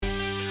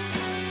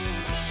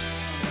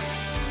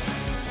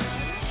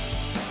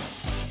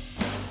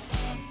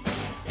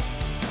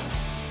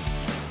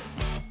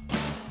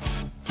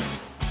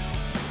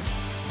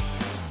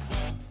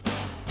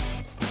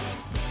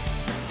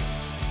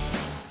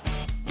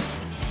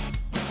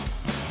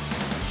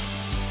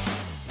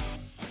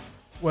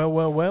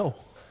Well.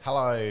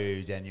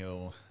 Hello,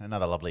 Daniel.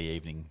 Another lovely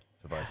evening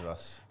for both of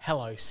us.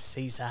 Hello,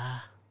 Caesar.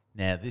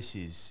 Now, this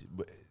is...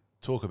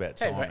 Talk about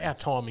Hey, timing. our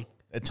timing.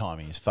 The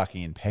timing is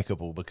fucking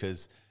impeccable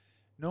because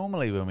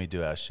normally when we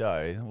do our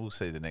show, we'll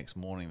see the next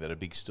morning that a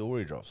big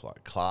story drops,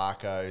 like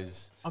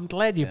Clarko's. I'm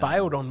glad you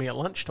bailed on me at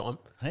lunchtime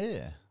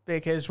Yeah.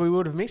 because we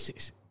would have missed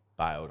this.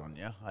 Bailed on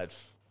you.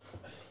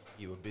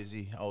 You were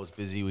busy. I was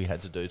busy. We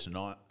had to do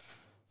tonight.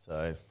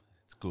 So,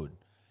 it's good.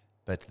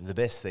 But the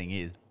best thing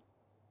is,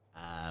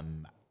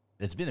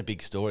 there's been a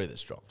big story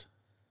that's dropped.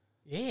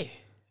 Yeah.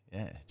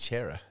 Yeah.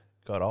 Cerra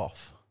got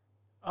off.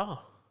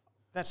 Oh,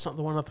 that's not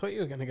the one I thought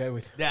you were going to go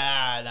with.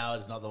 No,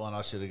 it's not the one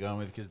I should have gone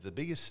with because the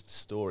biggest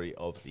story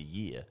of the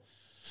year,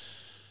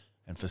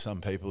 and for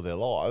some people their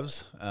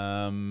lives,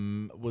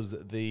 was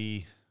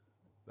they've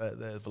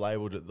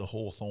labelled it the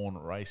Hawthorn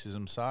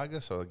racism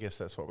saga. So I guess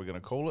that's what we're going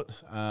to call it.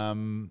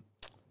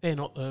 They're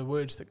not the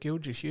words that Gil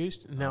just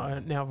used. Now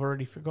I've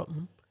already forgotten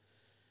them.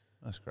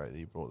 That's great that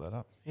you brought that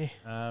up.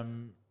 Yeah.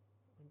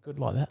 Good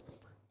like that.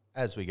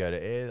 As we go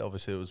to air,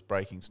 obviously it was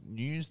breaking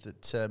news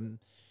that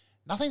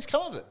nothing's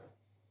come of it.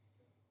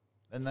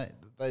 And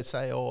they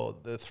say,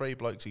 the three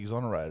blokes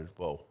exonerated.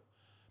 Well,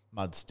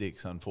 mud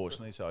sticks,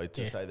 unfortunately. So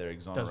to say they're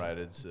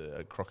exonerated's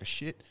a crock of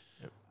shit.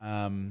 Yep.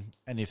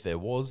 And if there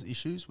was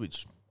issues,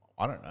 which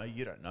I don't know,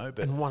 you don't know,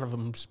 but And one of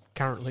them's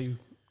currently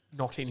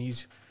not in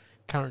his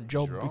current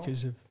job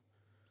because of...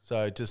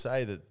 So to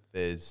say that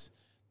this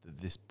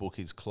book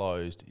is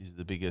closed is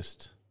the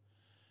biggest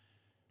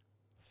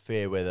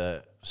fair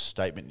weather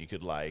statement you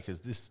could lay, because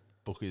this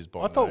book is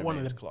by no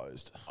means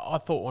closed. I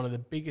thought one of the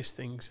biggest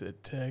things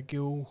that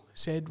Gil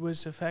said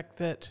was the fact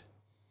that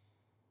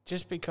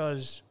just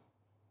because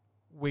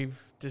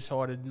we've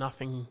decided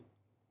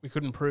we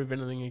couldn't prove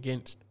anything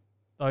against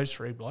those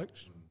three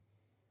blokes,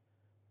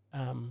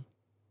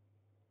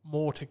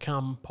 more to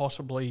come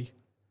possibly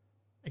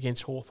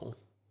against Hawthorn.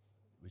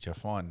 Which I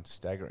find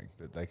staggering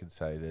that they could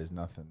say there's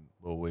nothing.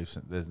 Well,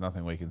 there's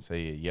nothing we can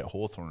see yet.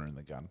 Hawthorn are in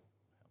the gun.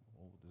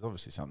 Well, there's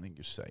obviously something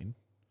you've seen.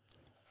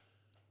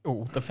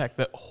 Oh, the fact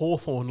that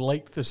Hawthorn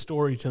leaked the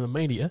story to the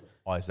media.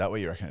 Oh, is that what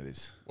you reckon it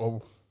is?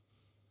 Well,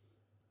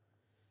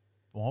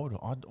 why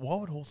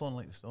would Hawthorn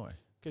leak the story?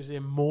 Because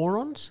they're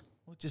morons.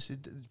 Well,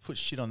 it puts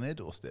shit on their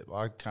doorstep.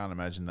 I can't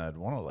imagine they'd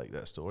want to leak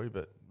that story,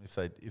 but if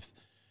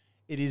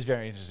it is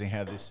very interesting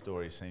how this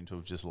story seemed to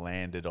have just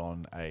landed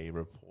on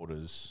an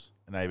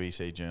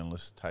ABC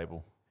journalist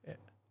table. Yeah.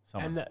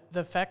 And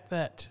the fact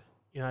that,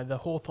 the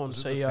Hawthorn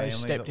CEO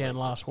stepped down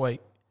last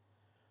week,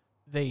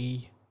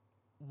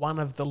 one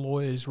of the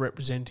lawyers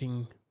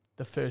representing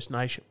the First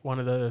Nation, one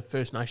of the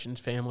First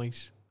Nations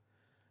families,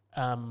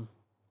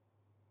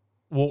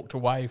 walked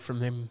away from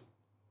them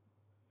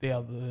the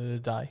other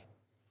day.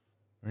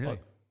 Really?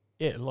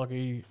 It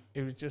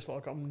was just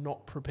like, I'm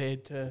not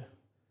prepared to,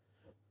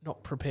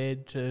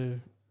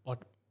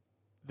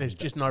 there's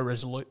just no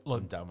resolution.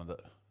 I'm done with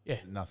it. Yeah.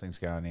 Nothing's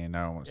going in.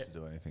 No one wants to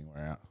do anything.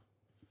 We're out.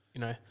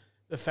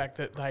 The fact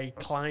that they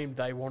claimed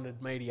they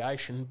wanted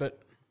mediation,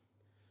 but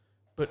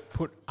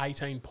put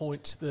 18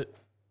 points that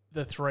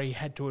the three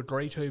had to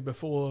agree to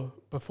before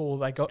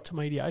they got to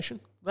mediation.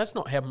 That's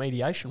not how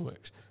mediation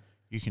works.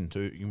 You can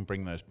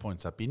bring those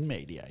points up in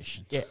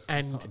mediation. Yeah,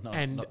 and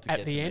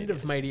at the end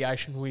of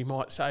mediation, we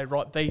might say,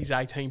 right, these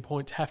 18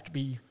 points have to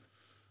be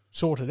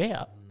sorted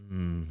out.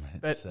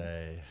 But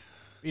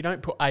you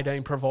don't put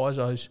 18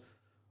 provisos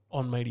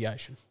on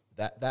mediation.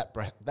 That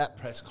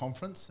press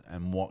conference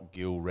and what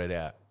Gil read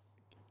out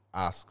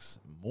asks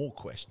more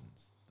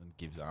questions than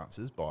gives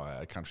answers by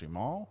a country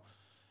mile.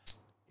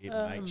 It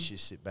makes you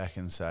sit back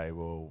and say,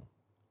 well,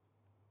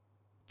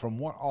 from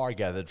what I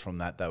gathered from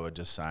that, they were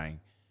just saying,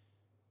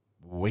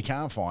 we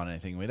can't find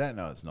anything. We don't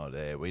know it's not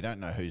there. We don't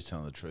know who's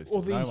telling the truth.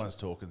 Well, no one's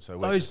talking. So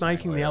those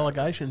making the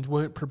allegations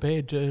weren't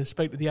prepared to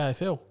speak to the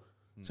AFL.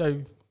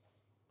 So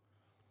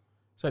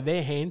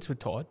their hands were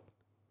tied.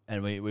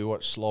 And we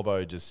watched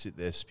Slobbo just sit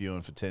there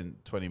spewing for 10,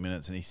 20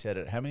 minutes, and he said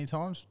it how many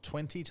times?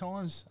 20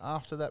 times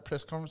after that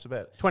press conference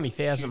about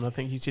 20,000, I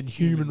think he said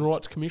Human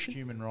Rights Commission.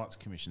 Human Rights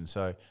Commission.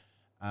 So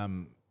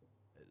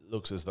it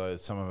looks as though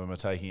some of them are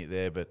taking it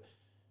there, but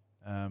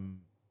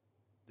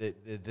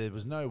there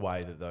was no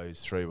way that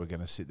those three were going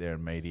to sit there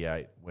and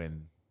mediate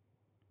when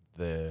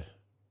their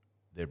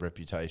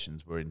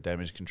reputations were in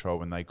damage control,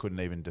 when they couldn't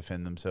even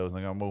defend themselves.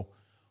 And they're going, well,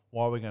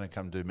 why are we going to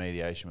come do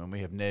mediation when we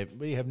have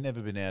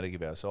never been able to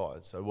give our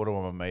side? So what do I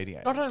want to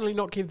mediate? Not only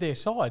not give their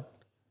side.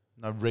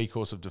 No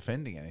recourse of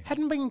defending anything.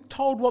 Hadn't been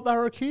told what they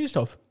were accused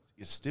of.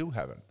 You still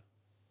haven't.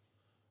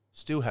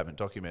 Still haven't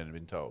documented,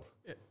 been told.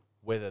 Yeah.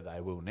 Whether they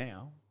will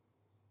now,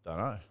 don't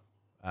know.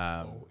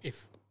 Well,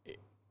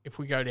 if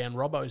we go down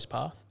Robbo's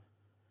path.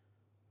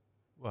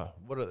 Well,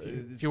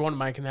 if you want to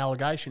make an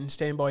allegation,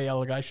 stand by your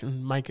allegation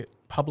and make it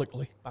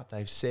publicly. But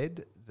they've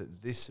said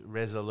that this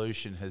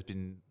resolution has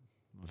been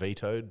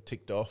vetoed,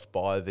 ticked off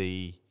by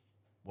the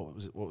what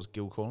was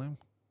Gil calling them?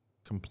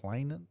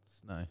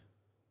 Complainants? No.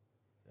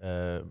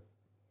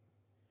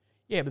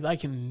 Yeah, but they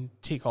can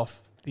tick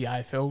off the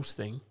AFL's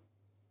thing,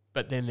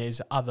 but then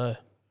there's other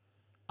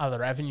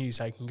other avenues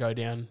they can go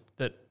down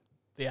that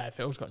the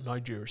AFL's got no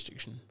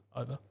jurisdiction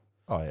over.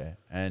 Oh, yeah.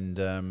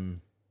 And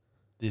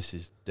this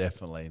is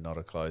definitely not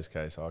a closed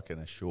case. I can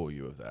assure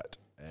you of that.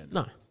 And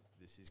No.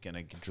 this is going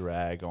to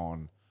drag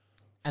on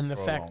And the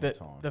for a fact long that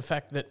time. the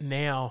fact that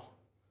now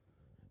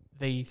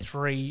the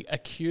 3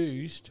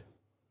 accused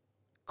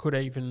could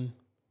even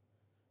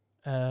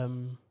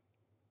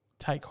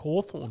take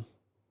Hawthorn.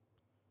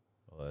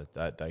 Well,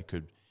 they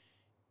could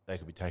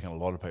be taking a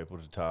lot of people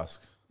to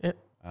task. Yep.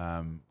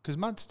 Because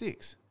mud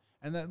sticks.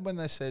 And when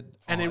they said...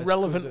 And it's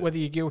irrelevant good that- whether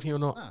you're guilty or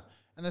not. No.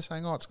 And they're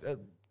saying,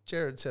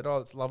 Jared said,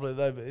 it's lovely.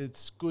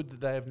 It's good that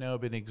they have now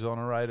been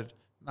exonerated.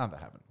 No, they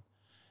haven't.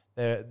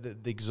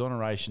 The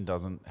exoneration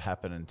doesn't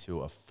happen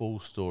until a full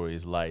story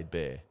is laid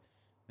bare.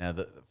 Now,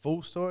 the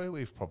full story,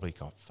 we've probably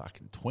got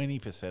fucking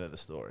 20% of the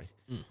story.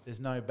 There's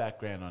no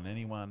background on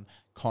anyone,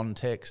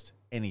 context,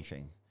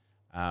 anything.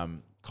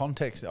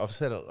 Context, I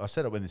said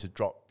it when this had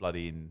dropped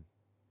bloody in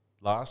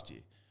last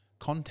year.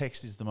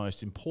 Context is the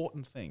most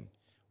important thing.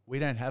 We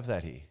don't have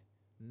that here.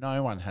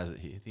 No one has it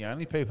here. The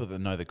only people that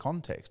know the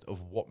context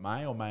of what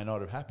may or may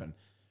not have happened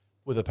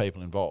were the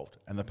people involved.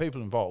 And the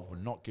people involved were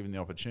not given the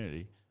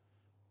opportunity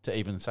to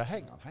even say,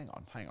 hang on.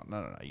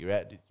 No, you're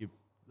out.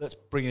 Let's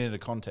bring it into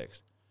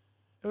context.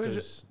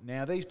 Because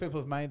now these people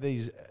have made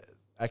these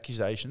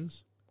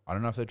accusations. I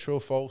don't know if they're true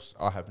or false.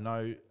 I have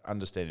no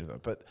understanding of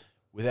them. But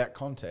without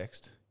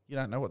context, you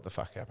don't know what the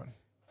fuck happened.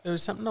 There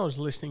was something I was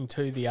listening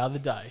to the other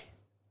day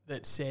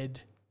that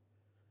said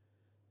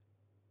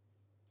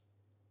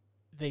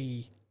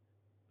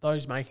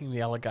those making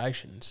the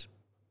allegations,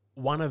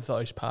 one of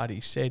those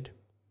parties said,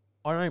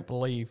 I don't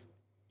believe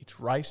it's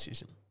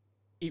racism.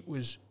 It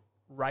was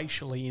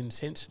racially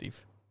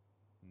insensitive.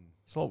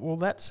 It's like, well,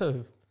 that's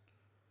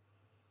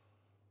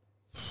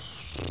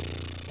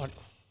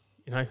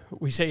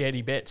we see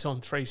Eddie Betts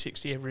on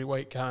 360 every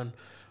week going,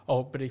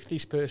 but if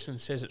this person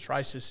says it's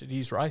racist, it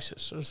is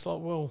racist. So it's like,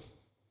 well...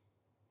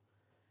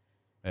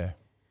 Yeah.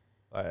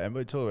 And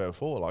we talked about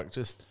before,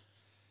 just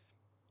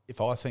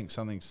if I think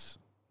something's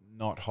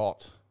not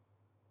hot,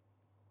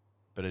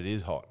 but it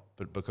is hot,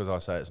 but because I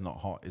say it's not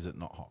hot, is it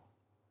not hot?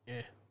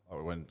 Yeah.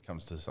 Or when it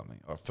comes to something,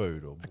 or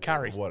food, or a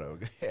curry, or whatever.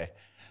 Yeah.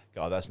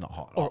 God, that's not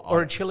hot.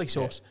 Or a chili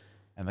sauce. Yeah.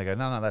 And they go,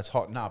 no, that's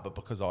hot. No, but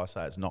because I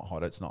say it's not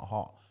hot, it's not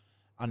hot.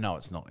 I know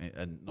it's not.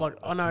 I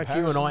know if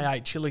you and I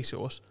ate chili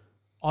sauce,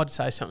 I'd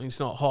say something's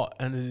not hot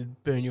and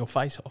it'd burn your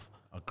face off.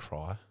 I'd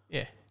cry.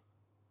 Yeah.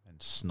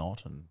 And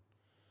snot and...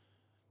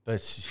 But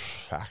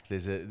fuck,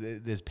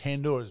 there's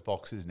Pandora's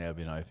boxes now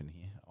been open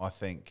here. I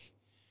think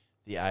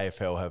the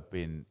AFL have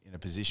been in a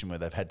position where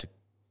they've had to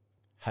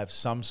have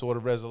some sort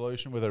of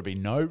resolution, whether it be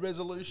no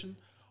resolution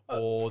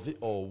or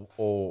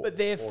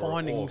their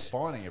findings,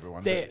 or fining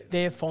everyone.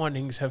 Their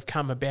findings have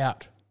come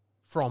about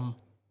from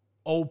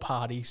all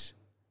parties.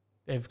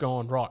 They've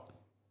gone, right,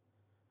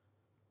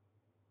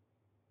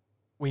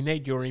 we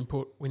need your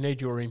input.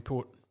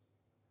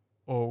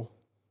 Or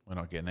we're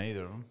not getting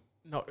either of them.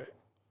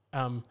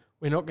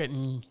 We're not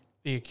getting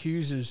the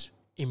accuser's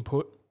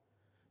input.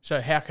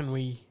 So how can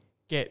we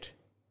get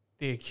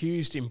the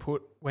accused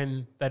input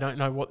when they don't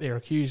know what they're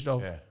accused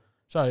of? Yeah.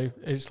 So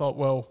it's like,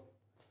 well,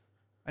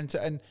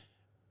 and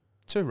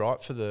too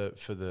right for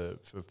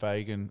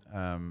Fagan,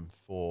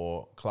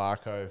 for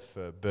Clarko,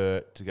 for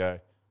Burt to go,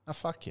 no,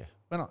 fuck you.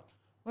 We're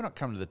not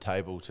coming to the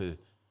table to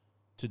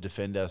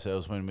defend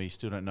ourselves when we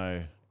still don't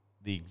know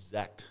the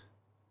exact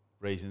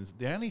reasons.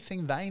 The only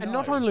thing they know... And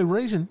not only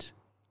reasons,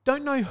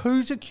 don't know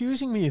who's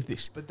accusing me of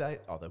this. But they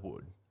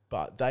would.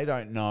 But they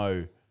don't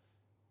know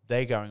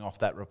they're going off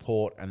that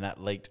report and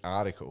that leaked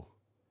article.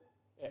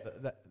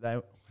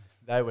 Yeah.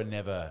 They were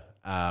never...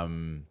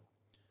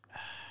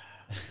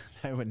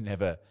 they were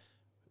never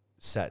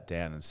sat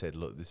down and said,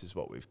 look, this is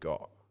what we've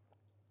got.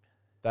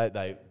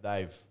 They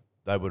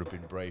would have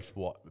been briefed,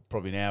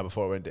 probably now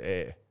before it went to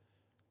air.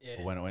 Yeah.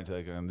 Or when it went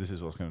to going, this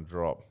is what's going to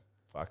drop.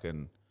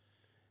 Fucking,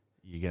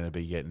 you're going to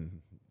be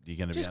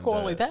just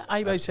quietly, that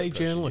ABC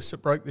journalist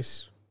that broke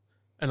this,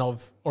 and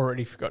I've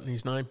already forgotten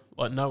his name.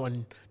 Like no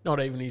one, not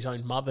even his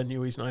own mother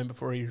knew his name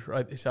before he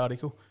wrote this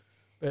article.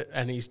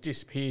 And he's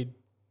disappeared.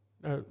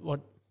 Has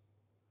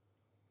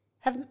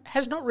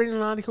not written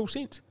an article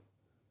since.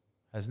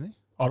 Hasn't he?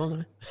 I don't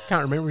know.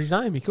 Can't remember his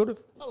name. He could have.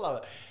 I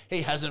love it.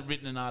 He hasn't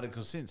written an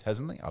article since,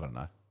 hasn't he? I don't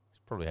know. He's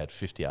probably had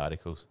 50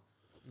 articles.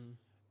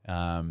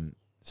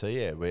 So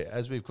yeah,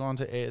 as we've gone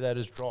to air, that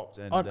has dropped.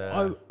 And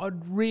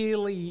I'd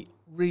really,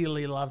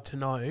 really love to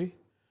know,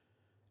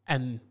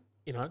 and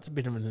it's a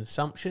bit of an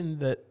assumption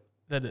that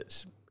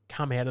it's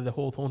come out of the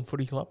Hawthorn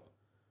Footy Club.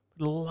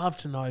 I'd love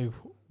to know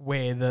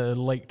where the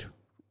leaked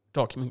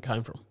document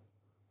came from.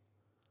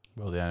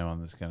 Well, the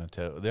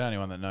only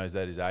one that knows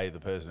that is the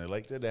person who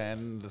leaked it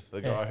and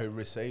the guy who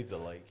received the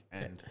leak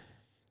and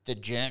the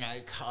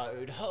journo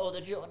code. Oh, the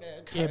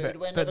journo code. Yeah,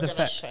 we're never going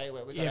to say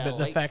where we got our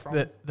leak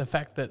from. The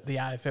fact that the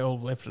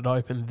AFL left it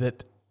open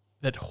that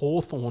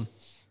Hawthorn.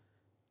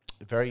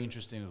 Very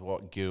interesting with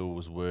what Gill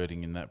was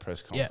wording in that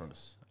press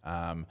conference.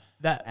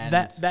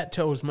 That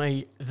tells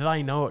me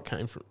they know it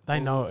came from. They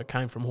know it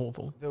came from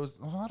Hawthorn. There was,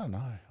 I don't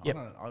know. Yep.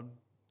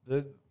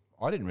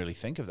 I didn't really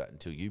think of that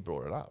until you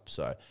brought it up.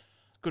 So,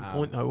 Good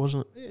point though,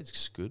 wasn't it? yeah, it's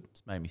just good.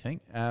 It's made me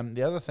think.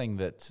 The other thing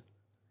that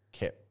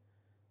kept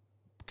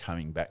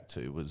coming back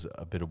to was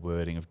a bit of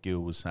wording of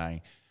Gil was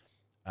saying,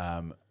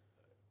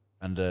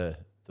 under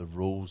the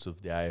rules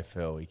of the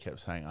AFL, he kept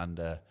saying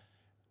under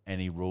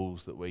any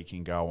rules that we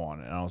can go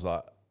on, and I was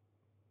like,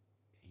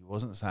 he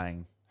wasn't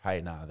saying,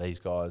 hey, nah, these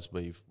guys,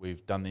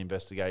 we've done the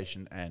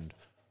investigation and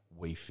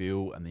we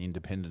feel, and the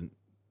independent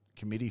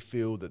committee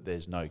feel that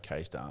there's no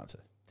case to answer.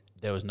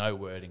 There was no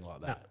wording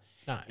like that.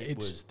 No, it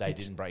was they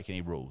didn't break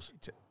any rules.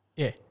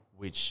 Yeah.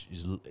 Which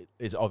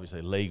is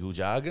obviously legal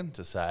jargon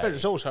to say. But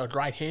it's also a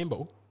great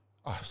handball.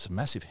 Oh, it's a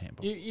massive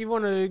handball. You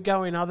want to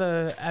go in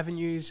other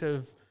avenues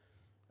of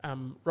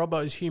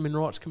Robbo's Human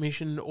Rights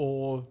Commission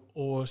or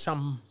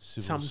some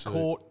suit.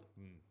 court,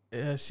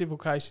 civil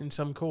case in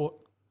some court.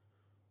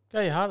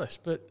 Go your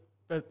hardest, but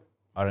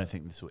I don't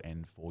think this will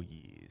end for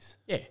years.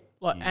 Yeah,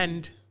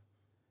 and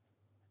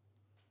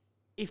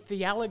if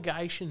the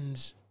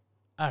allegations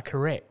are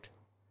correct,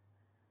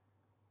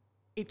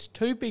 it's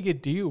too big a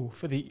deal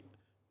for the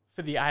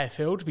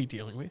AFL to be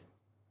dealing with.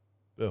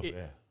 Oh,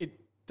 It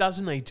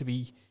does need to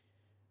be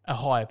a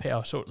higher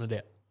power sorting it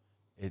out.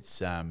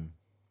 It's I'm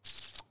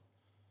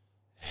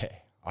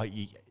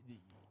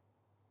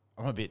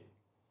a bit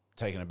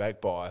taken aback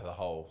by the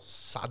whole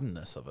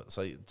suddenness of it.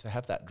 So to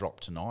have that drop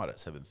tonight at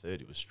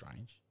 7:30 was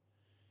strange.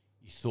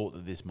 You thought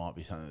that this might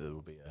be something that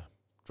would be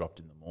dropped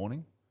in the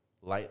morning,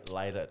 late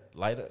at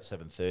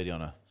 7:30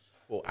 on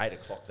 8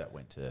 o'clock that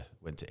went to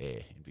air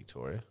in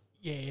Victoria.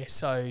 Yeah,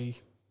 so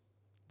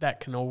that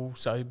can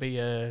also be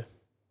a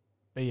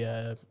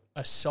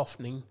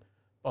softening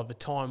by the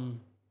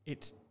time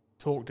it's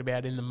talked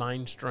about in the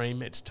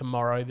mainstream. It's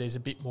tomorrow. There's a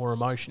bit more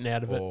emotion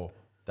out of it. Or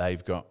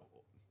they've got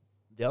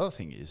the other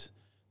thing is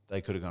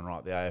they could have gone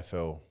right. The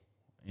AFL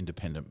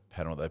independent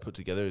panel they put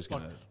together is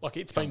going to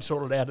it's been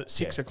sorted out at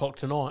 6 o'clock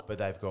tonight, but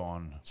they've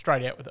gone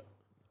straight out with it.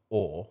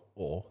 Or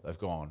they've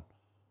gone,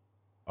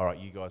 all right,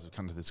 you guys have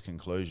come to this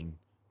conclusion.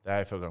 The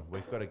AFL gone,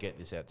 we've got to get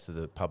this out to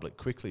the public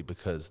quickly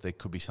because there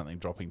could be something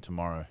dropping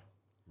tomorrow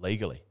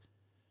legally.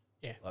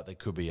 Yeah. Like there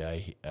could be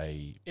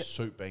a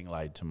suit being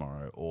laid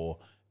tomorrow, or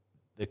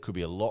there could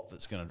be a lot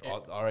that's going to... Yeah.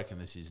 I reckon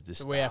this is the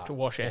So we have to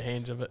wash our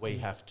hands of it. We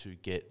have to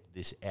get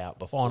this out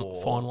before...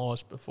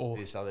 Finalised before...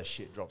 this other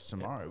shit drops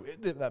tomorrow.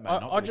 Yeah. That may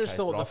not be I just case,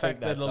 thought the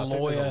fact that I think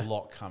there's a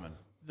lot coming.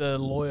 The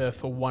lawyer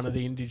for one of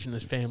the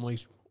Indigenous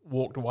families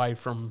walked away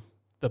from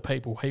the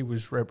people he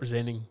was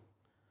representing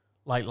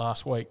late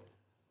last week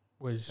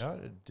was... I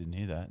didn't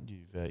hear that.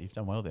 You've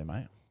done well there,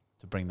 mate,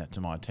 to bring that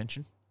to my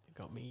attention. It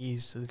got me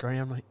ears to the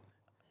ground, mate.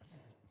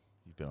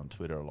 You've been on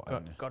Twitter a lot,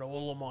 haven't you? Got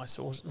all of my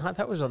sources. No,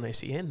 that was on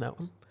SEN, that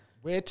one.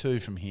 Where to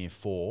from here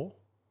for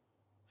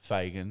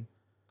Fagan,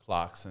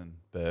 Clarkson,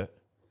 Burt?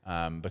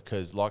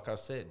 Because, like I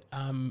said,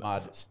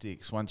 mud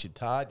sticks. Once you're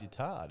tarred, you're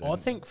tarred. I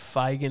think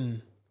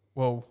Fagan,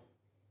 well,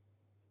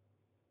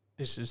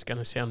 this is going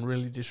to sound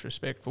really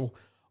disrespectful.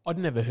 I'd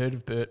never heard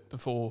of Burt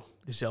before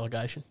this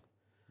allegation.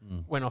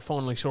 When I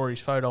finally saw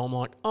his photo, I'm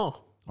like,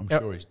 oh. I'm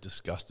sure he's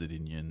disgusted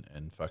in you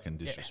and fucking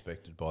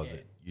disrespected by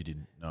that you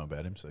didn't know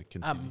about him, so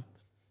continue.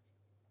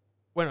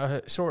 When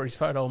I saw his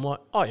photo, I'm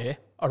like, oh, yeah,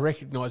 I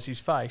recognise his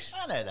face.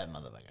 I know that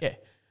motherfucker. Yeah.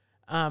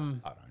 I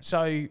don't.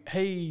 So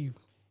he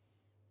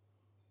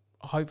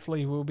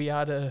hopefully will be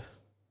able to...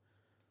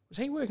 Was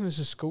he working as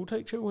a school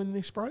teacher when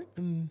this broke?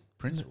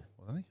 Principal,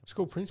 wasn't he?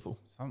 School principal.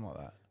 Something like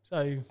that.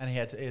 So... And he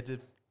had to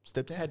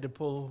step down? Had to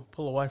pull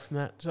away from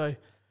that. So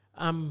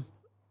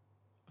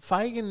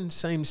Fagan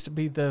seems to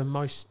be the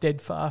most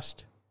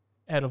steadfast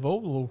out of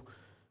all.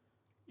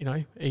 You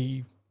know,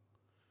 he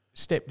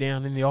stepped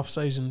down in the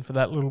off-season for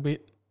that little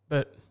bit,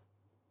 but...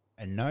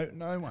 And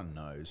no one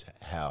knows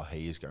how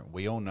he is going.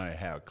 We all know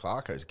how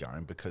Clarko's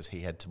going because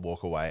he had to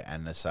walk away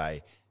and to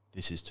say,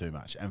 this is too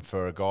much. And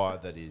for a guy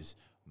that is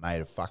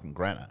made of fucking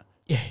granite,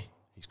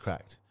 he's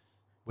cracked.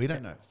 We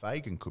don't know.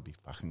 Fagan could be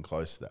fucking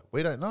close to that.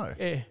 We don't know.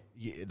 Yeah.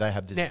 They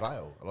have this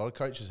veil. A lot of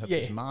coaches have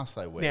this mask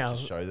they wear to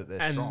show that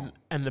they're strong.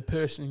 And the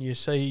person you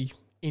see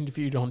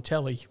interviewed on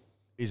telly...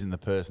 Isn't the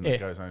person that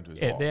goes home to his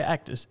wife. Yeah, they're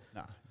actors.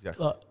 No,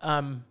 exactly.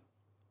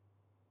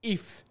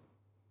 If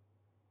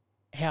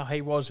how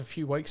he was a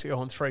few weeks ago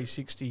on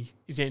 360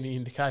 is any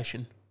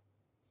indication,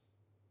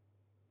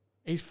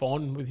 he's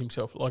fine with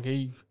himself.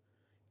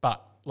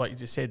 But like you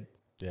just said,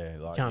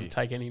 can't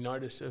take any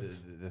notice of...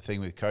 The thing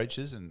with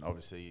coaches, and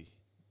obviously...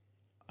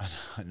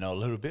 I know a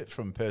little bit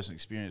from personal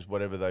experience,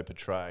 whatever they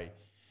portray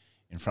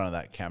in front of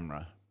that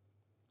camera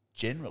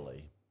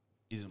generally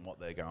isn't what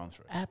they're going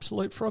through.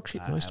 Absolute frog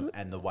shit, most of it.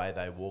 And the way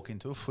they walk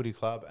into a footy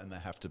club and they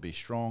have to be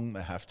strong,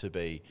 they have to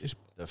be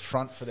the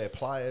front for their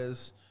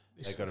players,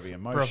 they've got to be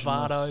emotional.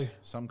 Bravado.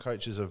 Some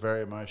coaches are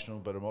very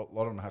emotional, but a lot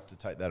of them have to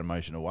take that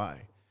emotion away.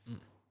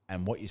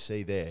 And what you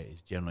see there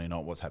is generally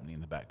not what's happening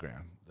in the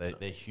background.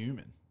 They're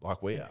human,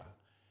 like we are.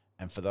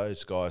 And for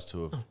those guys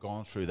to have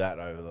gone through that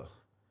over the...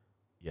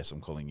 Yes,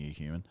 I'm calling you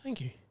human. Thank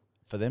you.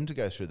 for them to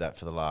go through that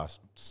for the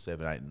last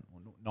 7, 8,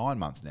 9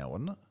 months now,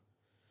 wasn't it?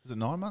 Was it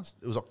 9 months?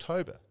 It was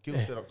October. Gil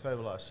said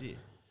October last year.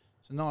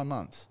 So 9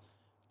 months.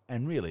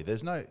 And really,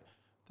 there's no...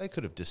 They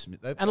could have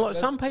dismissed... And like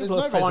some people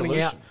are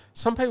finding out...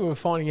 Some people are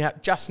finding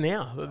out just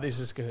now that this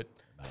is good.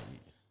 Mate,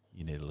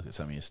 you need to look at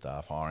some of your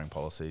staff hiring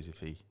policies if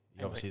he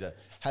obviously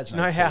has Do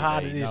no you know how TV,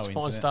 hard it is no to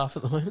find internet. staff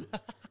at the moment?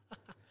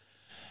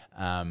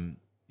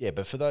 Yeah,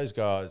 but for those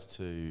guys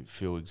to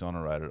feel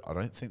exonerated, I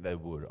don't think they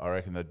would. I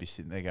reckon they'd be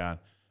sitting there going,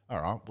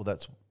 all right, well,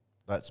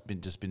 that's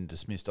been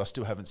dismissed. I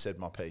still haven't said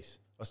my piece.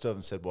 I still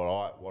haven't said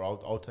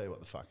I'll tell you what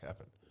the fuck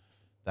happened.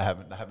 They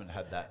haven't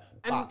had that.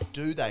 And but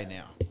do they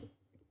now?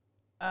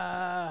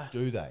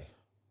 Do they?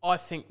 I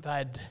think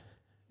they'd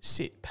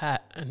sit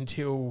pat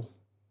until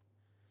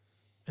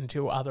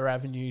other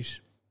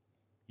avenues.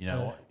 You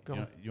know what?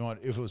 You know what?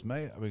 If it was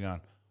me, I'd be going,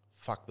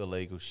 fuck the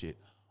legal shit.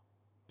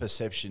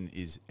 Perception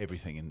is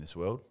everything in this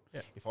world.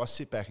 Yep. If I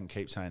sit back and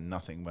keep saying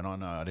nothing when I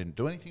know I didn't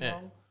do anything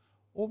wrong,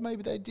 or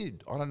maybe they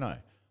did, I don't know.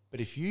 But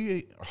if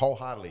you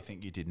wholeheartedly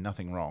think you did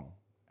nothing wrong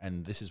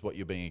and this is what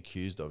you're being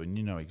accused of and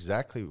you know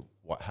exactly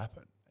what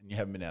happened and you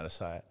haven't been able to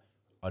say it,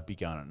 I'd be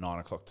going at 9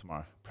 o'clock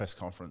tomorrow, press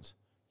conference.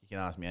 You can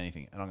ask me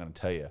anything and I'm going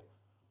to tell you.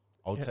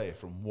 I'll tell you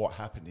from what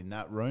happened in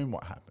that room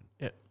what happened.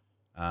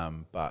 Yeah.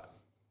 But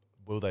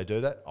will they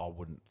do that? I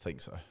wouldn't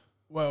think so.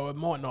 Well, it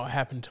might not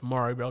happen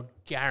tomorrow, but I'll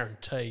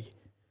guarantee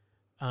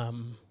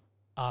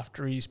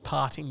after his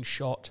parting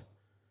shot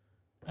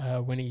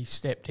when he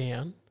stepped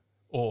down,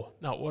 or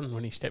no, it wasn't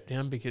when he stepped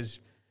down because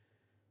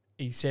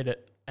he said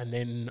it and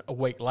then a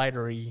week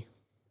later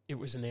it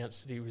was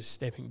announced that he was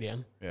stepping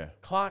down. Yeah.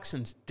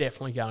 Clarkson's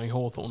definitely going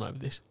Hawthorn over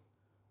this.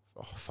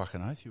 Oh,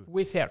 fucking oath you would.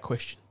 Without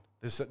question.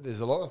 There's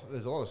a lot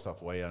of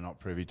stuff we are not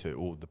privy to,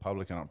 or the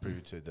public are not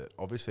privy to, that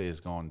obviously has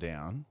gone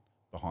down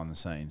behind the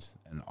scenes,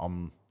 and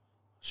I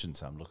shouldn't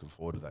say I'm looking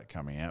forward to that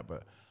coming out,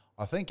 but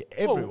I think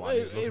everyone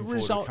is looking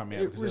forward to coming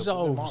out because there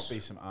might be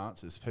some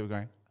answers. People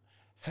going,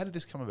 how did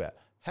this come about?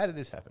 How did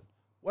this happen?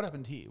 What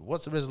happened here?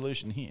 What's the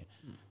resolution here?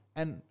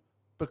 And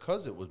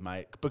because it was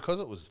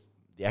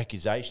the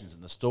accusations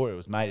and the story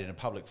was made in a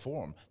public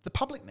forum, the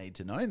public need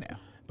to know now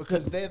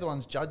because they're the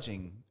ones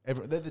judging.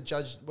 They're the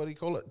judge. What do you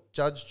call it?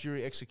 Judge,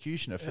 jury,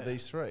 executioner for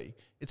these three.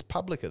 It's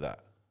public of that.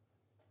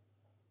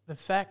 The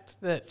fact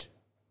that...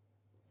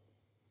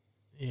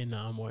 Yeah,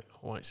 no,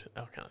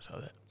 I can't say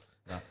that.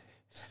 No.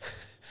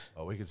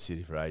 Oh, we could sit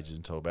here for ages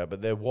and talk about it,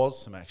 but there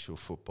was some actual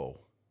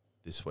football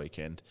this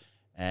weekend.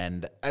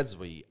 And as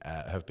we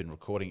have been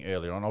recording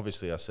earlier on,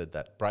 obviously I said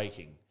that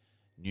breaking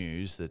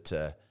news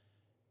that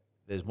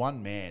there's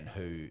one man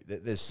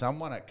there's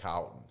someone at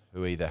Carlton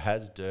who either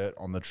has dirt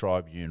on the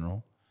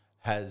tribunal,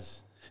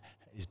 is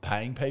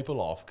paying people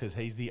off because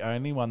he's the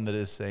only one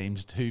that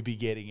seems to be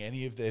getting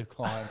any of their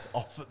clients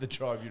off at the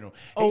tribunal.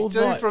 He's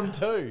 2 from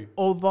 2.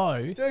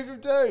 Although... 2 from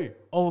 2.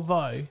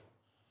 Although...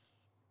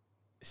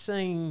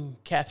 Seeing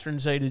Catherine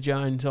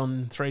Zeta-Jones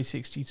on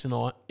 360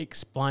 tonight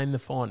explain the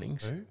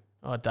findings. Who?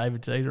 Oh,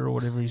 David Zeta or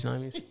whatever his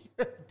name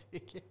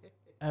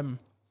is.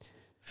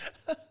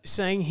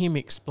 Seeing him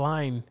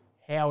explain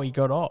how he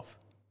got off.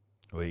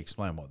 Well, he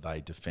explained what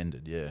they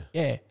defended, yeah.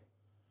 Yeah.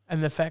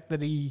 And the fact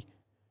that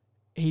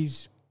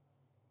his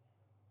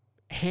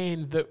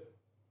hand that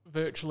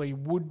virtually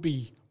would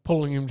be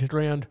pulling him to the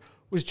ground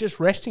was just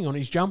resting on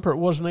his jumper. It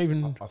wasn't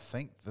even... I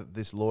think that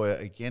this lawyer,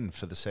 again,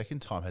 for the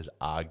second time, has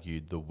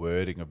argued the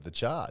wording of the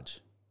charge.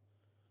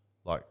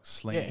 Like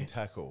slinging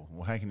tackle.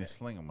 Well, how can you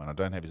sling him when I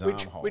don't have his arm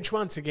hold? Which,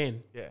 once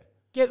again, yeah,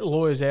 get the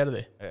lawyers out of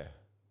there. Yeah.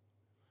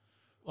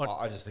 Like,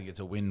 I just think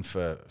it's a win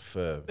for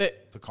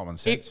common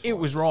sense. It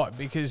was right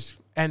because...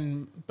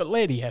 But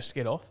Laird has to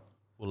get off.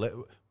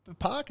 Well, but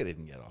Parker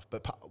didn't get off.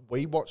 But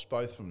we watched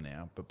both of them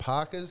now. But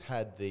Parker's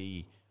had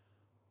the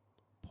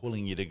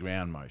pulling you to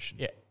ground motion.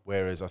 Yeah.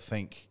 Whereas I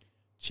think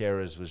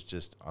Cerra's was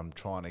just, I'm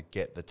trying to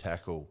get the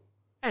tackle.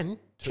 And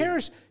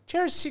Cerra's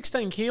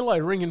 16 kilo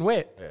ringing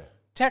wet. Yeah.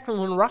 Tackling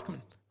on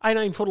Ruckman,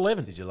 18 foot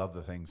 11. Did you love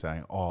the thing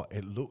saying, oh,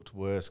 it looked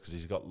worse because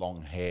he's got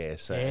long hair.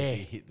 So as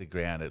he hit the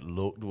ground, it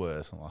looked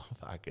worse. I'm like,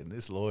 fucking,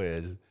 this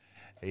lawyer,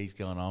 he's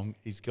gone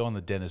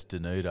the Dennis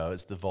Denudo.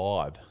 It's the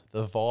vibe.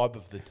 The vibe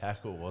of the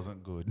tackle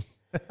wasn't good.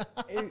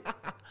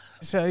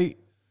 So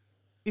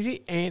is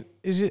it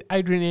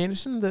Adrian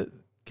Anderson that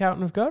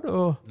Carlton have got,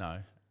 or? No.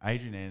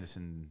 Adrian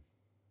Anderson...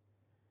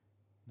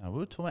 No, we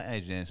were talking about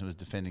Adrian Anderson was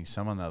defending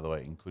someone the other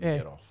week and couldn't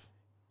get off.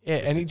 Yeah,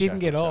 and he didn't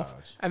get off.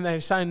 And they're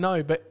saying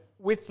no, but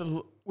with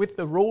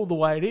the rule the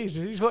way it is,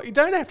 he's like, you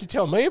don't have to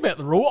tell me about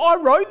the rule. I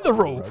wrote the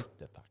rule. I wrote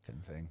the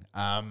fucking thing.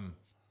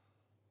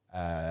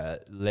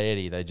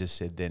 Laird, they just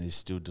said then is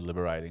still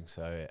deliberating.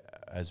 So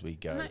as we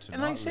go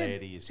tonight,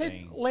 Laird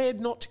said Laird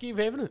not to give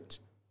evidence.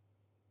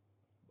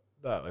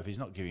 No, if he's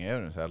not giving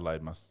evidence,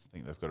 Adelaide must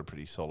think they've got a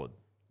pretty solid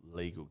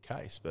legal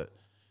case. But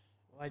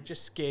they're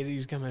just scared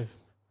he's going to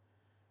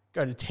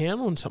go to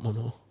town on someone,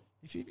 or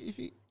if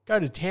he go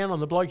to town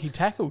on the bloke he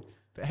tackled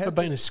for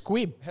being a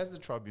squib. How's the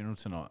tribunal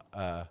tonight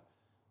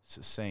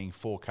seeing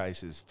 4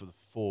 cases for the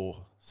 4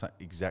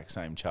 exact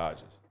same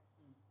charges?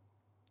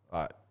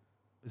 Like,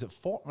 Is it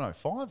four? No,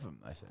 5 of them,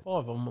 they said. 5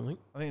 of them, I think.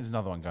 I think there's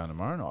another one going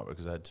tomorrow night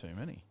because they had too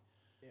many.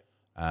 Yep.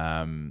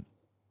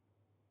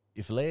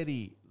 If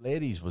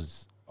Lairdy's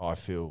was, I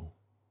feel,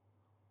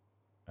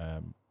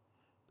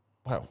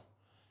 well,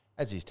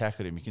 as he's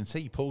tackled him, you can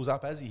see he pulls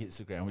up as he hits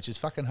the ground, which is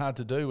fucking hard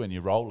to do when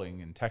you're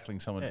rolling and tackling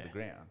someone to the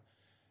ground.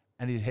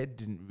 And his head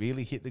didn't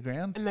really hit the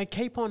ground. And they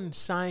keep on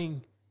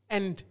saying,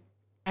 and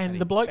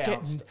the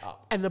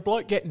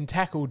bloke getting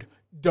tackled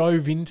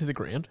dove into the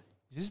ground.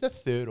 Is this the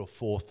third or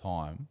fourth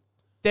time?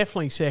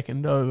 Definitely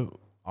second. Oh,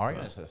 I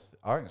reckon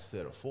it's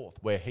third or fourth,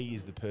 where he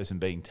is the person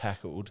being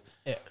tackled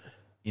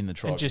in the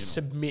tribunal. And just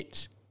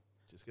submits.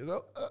 Just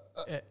goes,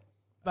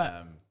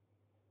 But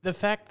the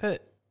fact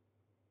that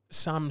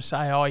some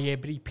say, oh, yeah,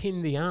 but he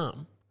pinned the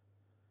arm.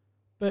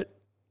 But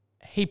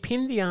he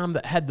pinned the arm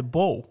that had the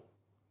ball.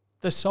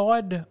 The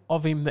side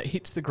of him that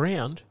hits the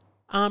ground,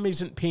 arm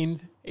isn't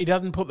pinned. He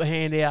doesn't put the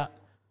hand out.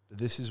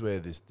 This is where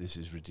this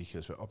is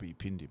ridiculous. But he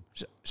pinned him.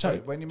 So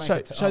when you make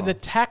the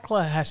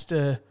tackler has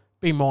to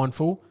be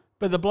mindful,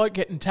 but the bloke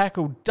getting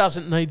tackled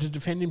doesn't need to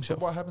defend himself.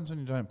 But what happens when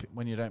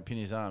you don't pin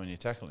his arm and you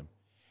tackle him?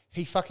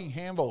 He fucking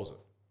handballs it.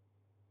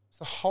 It's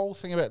the whole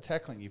thing about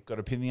tackling. You've got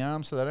to pin the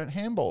arm so they don't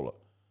handball it.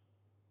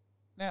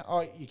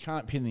 Now, you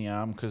can't pin the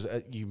arm because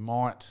you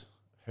might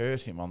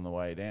hurt him on the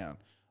way down.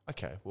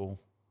 Okay, well,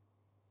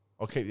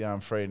 I'll keep the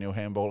arm free and he'll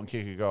handball and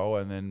kick a goal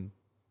and then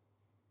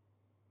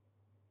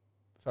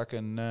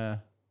fucking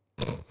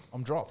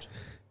I'm dropped.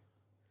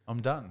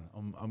 I'm done.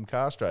 I'm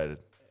castrated.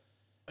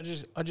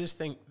 I just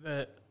think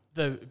that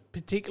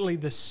particularly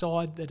the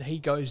side that he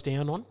goes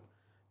down on,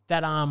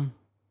 that arm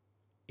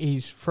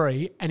is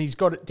free and he's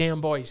got it down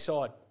by his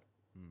side.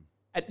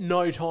 At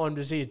no time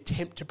does he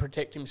attempt to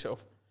protect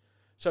himself.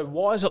 So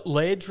why is it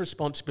Laird's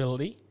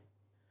responsibility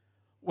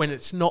when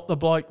it's not the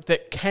bloke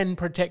that can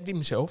protect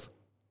himself?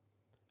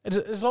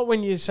 It's like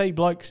when you see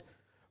blokes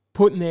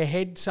putting their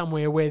head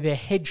somewhere where their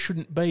head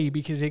shouldn't be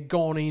because they've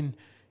gone in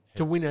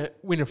to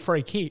win a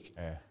free kick.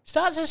 Yeah.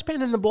 Start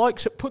suspending the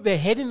blokes that put their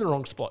head in the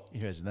wrong spot.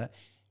 You imagine that?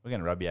 We're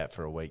going to rub you out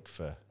for a week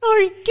for...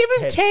 No, give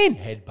him 10.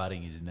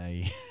 Head-butting his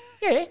knee.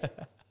 Yeah.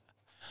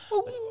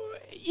 Well,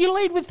 you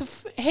lead with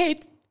the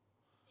head.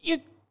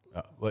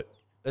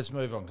 Let's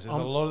move on because there's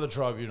a lot of the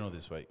tribunal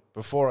this week.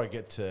 Before I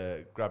get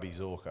to Grubby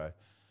Zorko,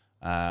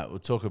 we'll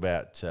talk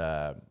about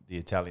the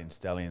Italian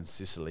stallion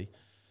Sicily.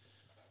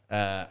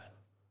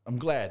 I'm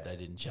glad they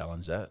didn't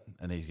challenge that,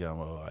 and he's going,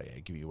 well, yeah,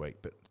 give me a week.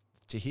 But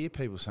to hear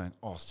people saying,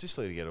 oh,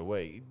 Sicily to get a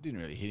week, it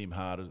didn't really hit him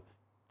hard.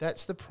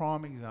 That's the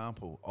prime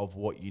example of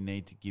what you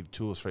need to give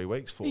 2 or 3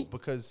 weeks for,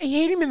 because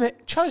he hit him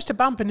chose to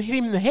bump and hit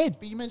him in the head.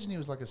 But you imagine he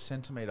was like a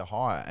centimetre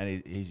higher and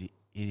he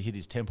hit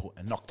his temple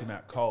and knocked him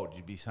out cold.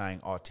 You'd be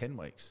saying, 10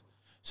 weeks.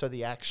 So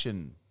the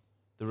action,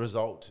 the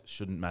result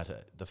shouldn't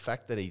matter. The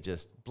fact that he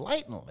just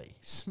blatantly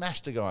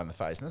smashed a guy in the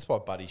face, and that's why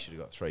Buddy should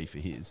have got 3 for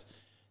his.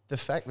 The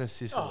fact that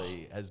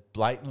Sicily has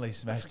blatantly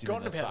smashed him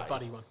in the face. Forgotten about the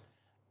Buddy one.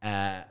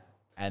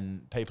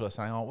 And people are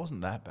saying, it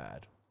wasn't that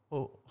bad.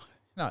 Well,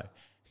 no,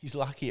 he's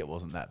lucky it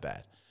wasn't that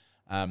bad.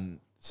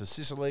 So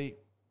Sicily,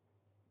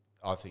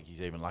 I think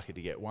he's even lucky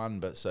to get 1,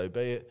 but so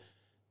be it.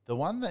 The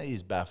one that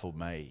has baffled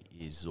me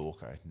is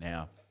Zorko.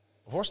 Now,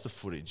 I've watched the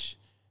footage.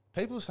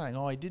 People are saying,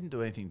 he didn't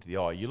do anything to the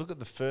eye. You look at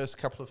the first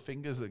couple of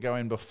fingers that go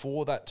in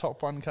before that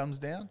top one comes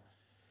down.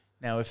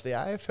 Now, if the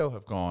AFL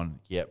have gone,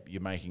 yep,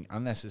 you're making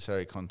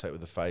unnecessary contact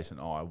with the face and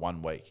eye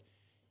 1 week.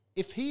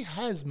 If he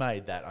has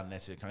made that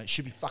unnecessary contact, it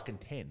should be fucking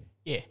 10.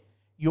 Yeah.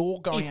 You're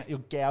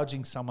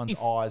gouging someone's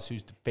eyes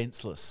who's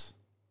defenceless.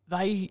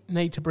 They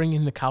need to bring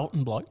in the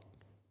Carlton bloke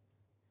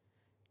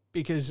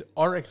because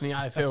I reckon the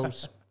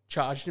AFL's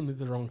charged him with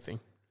the wrong thing.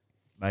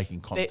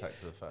 Making contact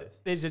to the face.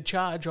 There's a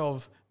charge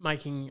of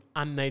making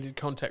unneeded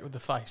contact with the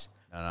face.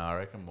 No, I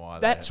reckon why.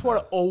 That's what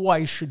it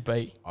always should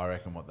be. I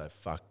reckon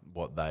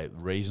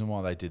reason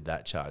why they did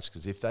that charge,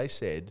 because if they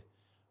said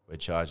we're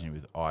charging you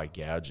with eye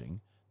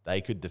gouging,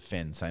 they could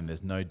defend saying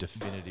there's no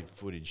definitive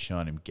footage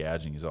showing him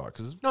gouging his eye.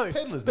 Because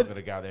Pedler's not going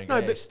to go there and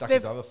go, he stuck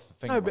his other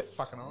thing in my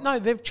fucking eye. No,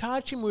 they've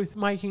charged him with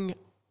making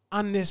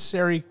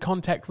unnecessary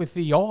contact with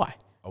the eye,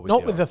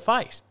 not with the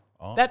face.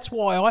 Oh. That's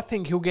why I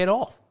think he'll get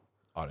off.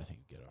 I don't think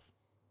he'll get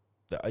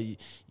off.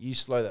 You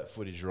slow that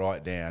footage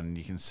right down and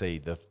you can see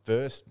the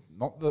first,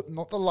 not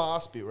the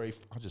last bit where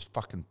I just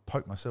fucking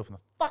poked myself in the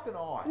fucking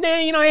eye. Now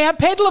you know how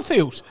Pedler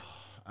feels.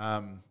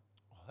 That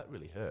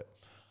really hurt.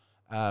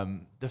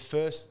 The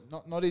first,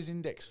 not his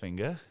index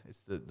finger, it's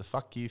the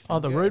fuck you finger. Oh,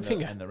 the rude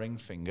finger. And the ring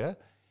finger.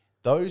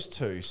 Those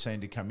two seem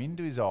to come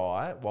into his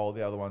eye while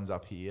the other one's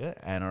up here,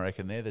 and I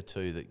reckon they're the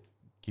two that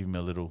give him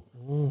a little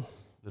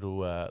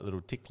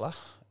tickler.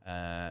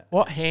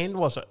 What hand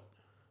was it?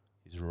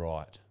 His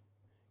right.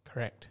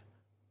 Correct.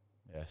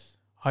 Yes.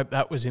 Hope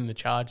that was in the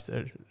charge that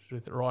it was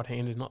with the right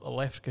hand and not the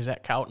left, because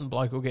that Carlton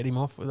bloke will get him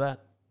off with that.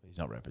 He's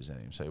not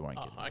representing him, so he won't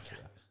get him off with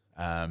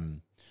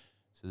that.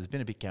 So there's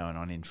been a bit going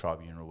on in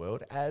tribunal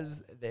world,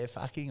 as there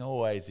fucking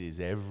always is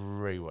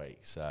every week.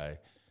 So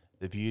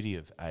the beauty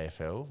of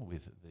AFL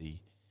with the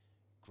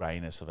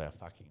greyness of our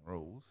fucking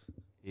rules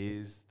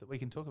is that we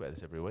can talk about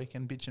this every week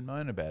and bitch and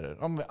moan about it.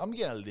 I'm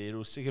getting a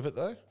little sick of it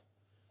though.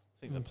 I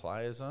think the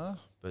players are,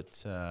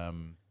 but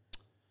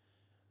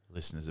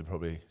listeners are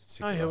probably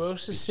sick of it. Who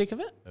else is sick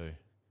of it? Who?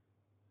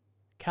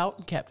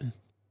 Carlton captain.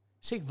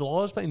 Sick of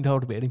lies being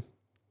told about him.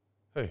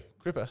 Who?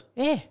 Cripper?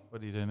 Yeah.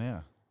 What do you do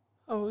now?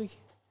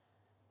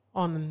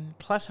 On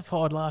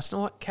Classified last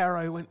night,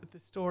 Caro went with the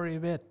story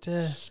about...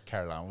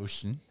 Caroline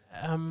Wilson.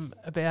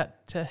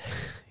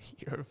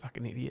 You're a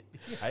fucking idiot.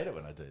 You hate it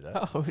when I do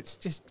that. Oh, it's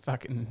just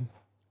fucking...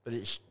 But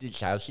it's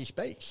how she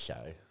speaks, so...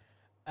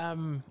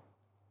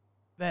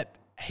 That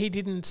he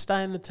didn't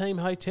stay in the team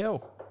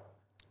hotel.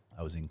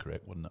 That was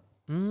incorrect, wasn't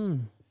it?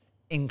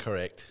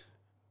 Incorrect.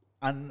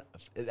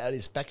 That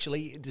is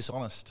factually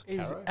dishonest, He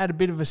Caro. had a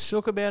bit of a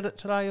sook about it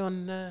today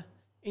on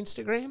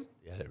Instagram.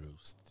 He had a real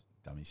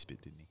dummy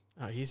spit, didn't he?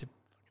 Oh, he's a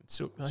fucking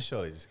sook, though.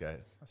 Surely just go,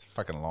 that's a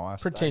fucking lie.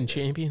 Pretend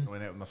champion. I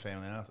went out with my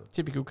family after.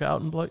 Typical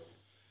Carlton bloke.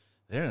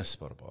 They're in a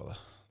spot of bother.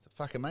 It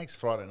fucking makes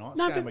Friday night's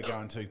No, game but- we're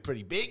going to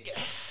pretty big.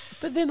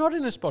 But they're not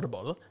in a spot of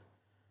bother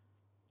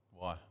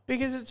Why?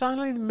 because it's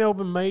only the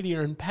Melbourne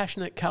media and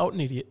passionate Carlton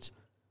idiots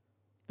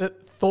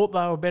that thought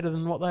they were better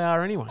than what they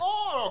are anyway.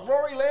 Oh,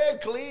 Rory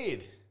Laird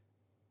cleared.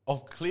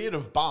 Cleared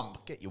of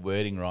bump. Get your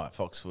wording right,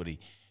 Fox Footy.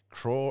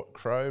 Crow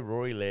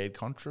Rory Laird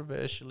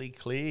controversially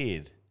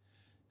cleared.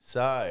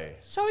 So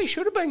he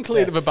should have been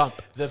cleared of a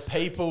bump. the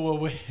people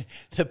were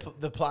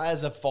the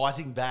players are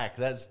fighting back.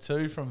 That's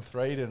 2 from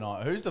 3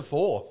 tonight. Who's the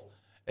 4th?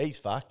 He's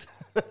fucked.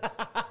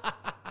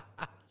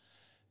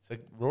 So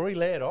Rory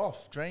Laird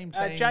off. Dream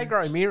team. Jay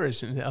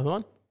Gromira's in the other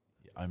one.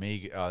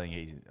 Omega, I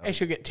think He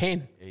should get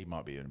 10. he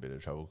might be in a bit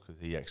of trouble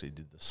because he actually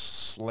did the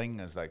sling,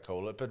 as they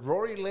call it. But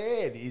Rory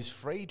Laird is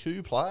free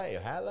to play.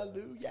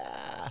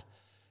 Hallelujah.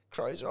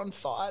 Crows are on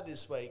fire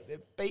this week. They've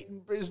beaten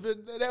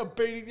Brisbane. They're now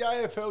beating the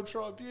AFL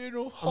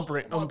Tribunal. I'm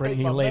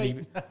bringing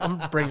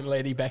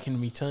Lairdy back into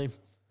my team.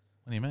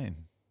 What do you mean?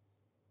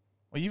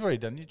 Well, you've already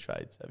done your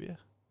trades, have you?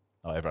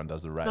 Oh, everyone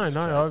does the rage trades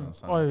No, on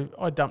Sunday.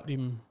 I dumped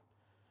him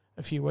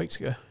a few weeks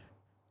ago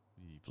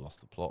You've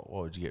lost the plot.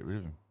 Why would you get rid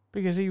of him?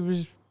 because he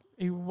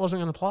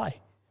wasn't going to play.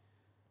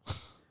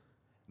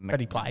 But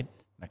he played.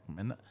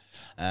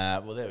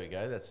 Well, there we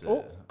go. That's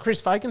Chris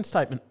Fagan's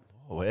statement.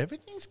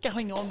 everything's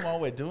going on while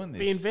we're doing this.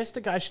 The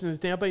investigation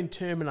has now been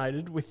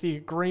terminated with the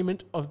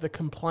agreement of the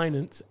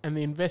complainants and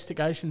the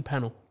investigation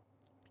panel.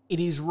 It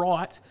is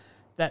right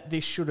that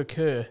this should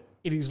occur.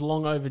 It is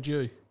long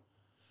overdue.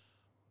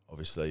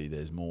 Obviously,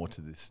 there's more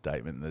to this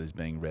statement that is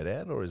being read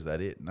out, or is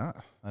that it? No,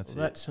 that's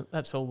it.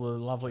 That's all the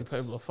lovely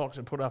people of Fox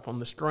have put up on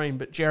the stream,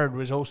 but Jared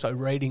was also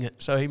reading it,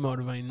 so he might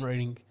have been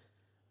reading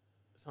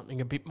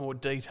something a bit more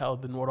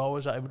detailed than what I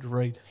was able to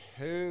read.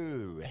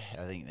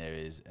 I think there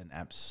is an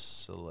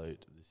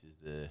absolute.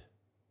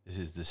 This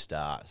is the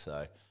start.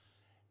 So,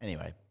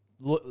 anyway,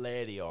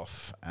 Lairdy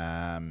off.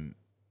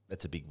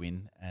 That's a big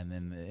win, and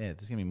then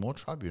there's going to be more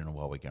tribunal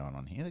while we're going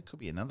on here. There could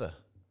be another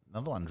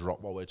one drop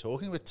while we're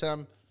talking, but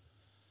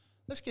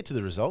let's get to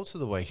the results of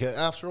the week.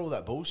 After all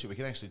that bullshit, we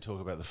can actually talk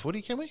about the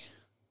footy, can we?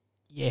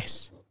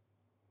 Yes.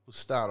 We'll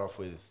start off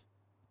with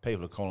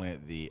people are calling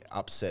it the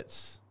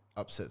upsets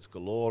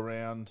galore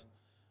round.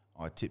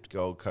 I tipped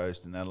Gold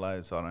Coast and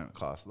Adelaide, so I don't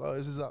class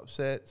those as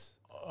upsets.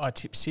 I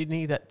tipped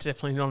Sydney. That's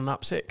definitely not an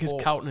upset because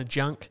Carlton are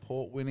junk.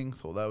 Port winning,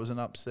 thought that was an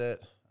upset.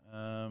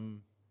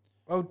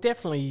 Well,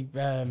 definitely,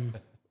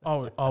 I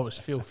was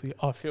filthy.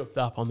 I filthed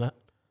up on that.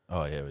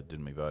 Oh, yeah, it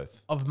didn't we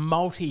both? I've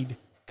multied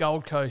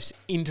Gold Coast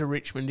into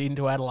Richmond,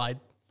 into Adelaide.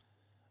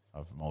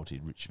 I've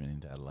multied Richmond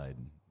into Adelaide,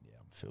 and yeah,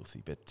 I'm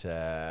filthy.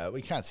 But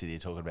we can't sit here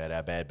talking about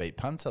our bad beat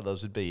punts,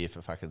 otherwise we'd be here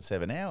for fucking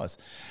 7 hours.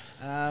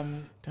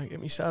 Don't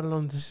get me started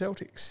on the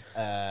Celtics.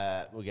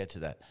 We'll get to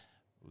that.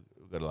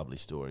 We've got a lovely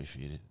story for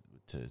you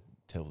to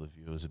tell the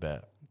viewers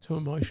about. Too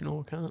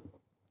emotional, I can't.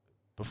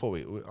 Before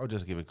I'll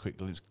just give a quick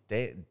glimpse.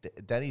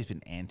 Daddy's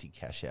been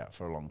anti-cash out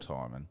for a long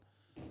time, and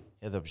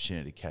he had the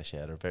opportunity to cash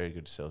out a very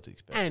good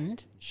Celtics bet.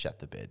 And shut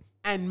the bed.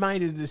 And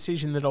made a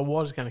decision that I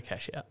was going to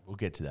cash out. We'll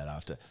get to that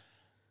after.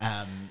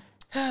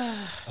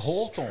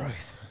 Hawthorn.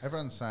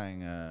 Everyone's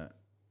saying,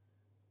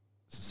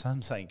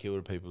 some St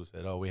Kilda people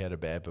said, we had a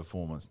bad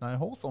performance. No,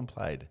 Hawthorn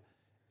played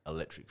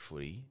electric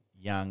footy,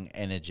 young,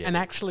 energetic. And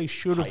actually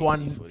should have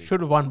won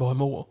by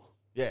more.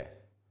 Yeah.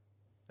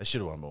 They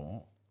should have won by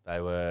more.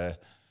 They were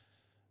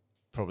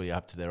probably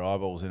up to their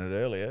eyeballs in it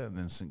earlier, and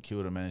then St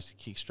Kilda managed to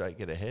kick straight,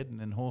 get ahead, and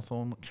then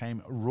Hawthorn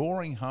came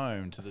roaring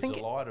home to the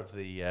delight of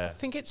the I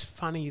think it's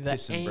funny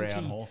that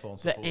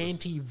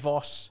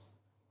anti-Voss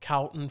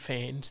Carlton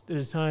fans that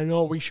are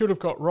saying, we should have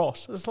got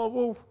Ross. It's like,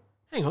 well,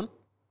 hang on.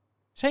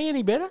 Is he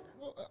any better?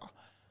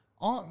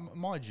 Well,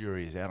 my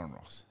jury is out on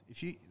Ross.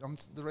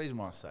 The reason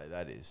why I say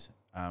that is,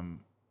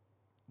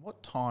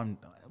 what time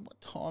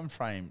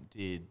frame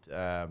did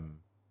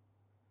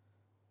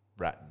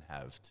Ratton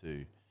have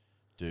to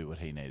do what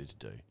he needed to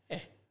do? Yeah.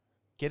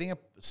 Getting a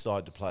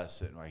side to play a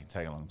certain way can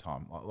take a long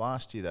time. Like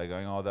last year, they were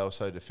going, they were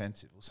so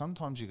defensive. Well,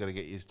 sometimes you've got to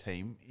get your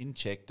team in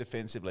check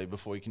defensively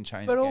before you can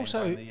change the game. But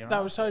also, they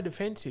were so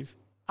defensive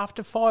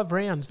after 5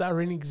 rounds, they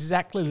were in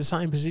exactly the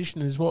same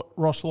position as what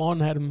Ross Lyon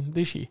had them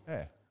this year.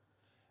 Yeah.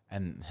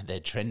 And they're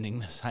trending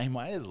the same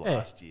way as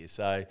last year.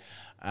 So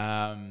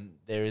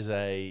there is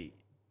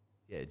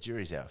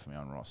jury's out for me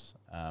on Ross.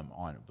 I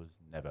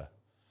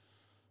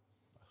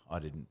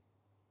didn't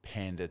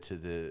pander to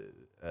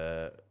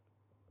the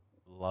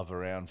love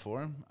around for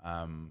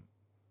him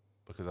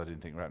because I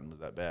didn't think Ratton was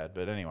that bad.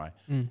 But anyway,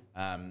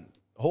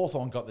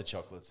 Hawthorn got the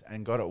chocolates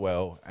and got it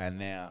well, and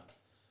now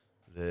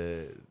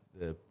the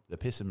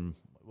piss and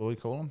what do we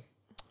call them?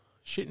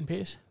 Shit and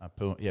piss.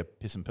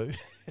 Piss and poo.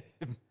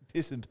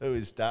 Piss and poo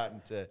is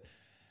starting to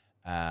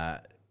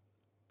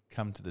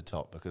come to the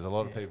top because a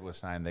lot of people are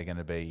saying they're going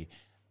to be.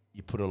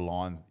 You put a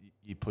line,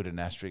 you put an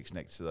asterisk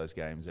next to those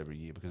games every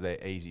year because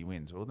they're easy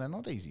wins. Well, they're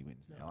not easy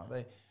wins now, are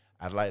they?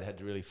 Adelaide had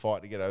to really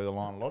fight to get over the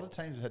line. A lot of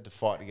teams had to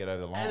fight to get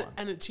over the line.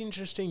 And it's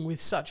interesting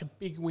with such a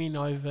big win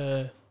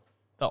over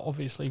the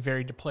obviously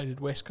very depleted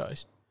West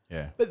Coast.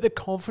 Yeah. But the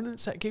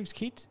confidence that gives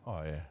kids.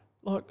 Oh, yeah.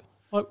 Like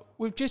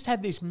we've just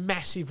had this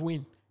massive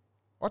win.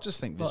 I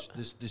just think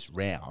this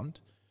round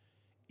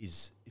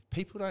is if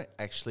people don't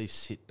actually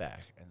sit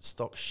back and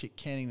stop shit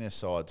canning their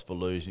sides for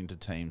losing to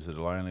teams that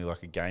are only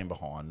like a game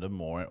behind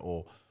them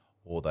or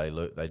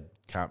they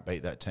can't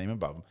beat that team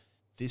above them.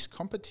 This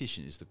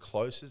competition is the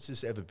closest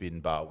it's ever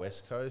been, bar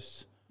West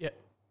Coast. Yep.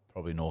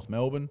 Probably North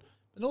Melbourne.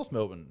 But North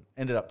Melbourne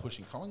ended up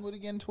pushing Collingwood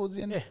again towards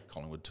the end. Yeah.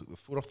 Collingwood took the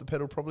foot off the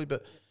pedal probably,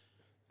 but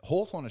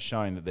Hawthorn is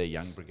showing that their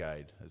young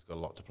brigade has got a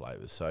lot to play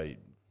with. So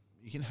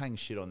you can hang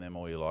shit on them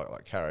all you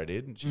like Cara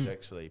did, and she's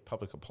actually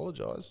public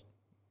apologised.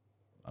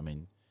 I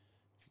mean,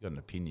 if you've got an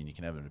opinion, you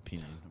can have an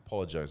opinion.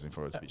 Apologising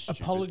for it's a bit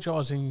stupid.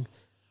 Apologising,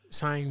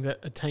 saying that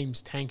a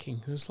team's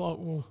tanking. It's like,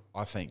 well...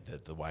 I think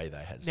that the way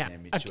they had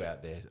Sam Mitchell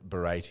out there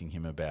berating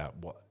him about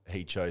what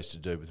he chose to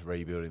do with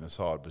rebuilding the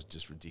side was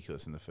just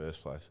ridiculous in the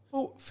first place.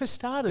 Well, for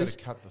starters...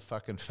 You've got to cut the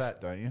fucking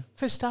fat, don't you?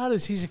 For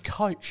starters, he's a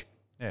coach.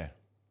 Yeah.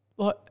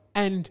 Like,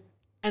 and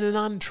an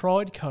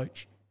untried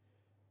coach.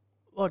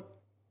 Like,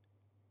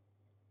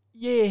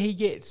 yeah, he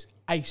gets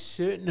a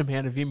certain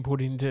amount of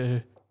input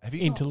into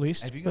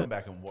list. Have you gone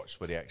back and watched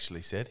what he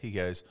actually said? He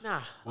goes,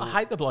 nah, I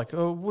hate the bloke.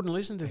 I wouldn't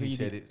listen to the He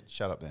idiot. said,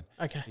 shut up then.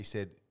 Okay. He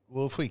said,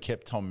 well, if we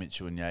kept Tom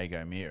Mitchell and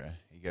Yago Mira,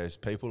 he goes,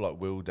 people like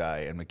Will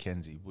Day and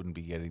Mackenzie wouldn't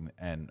be getting,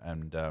 and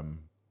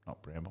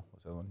not Bramble,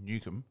 what's the other one?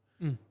 Newcomb,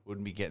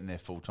 wouldn't be getting their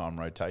full-time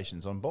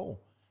rotations on ball.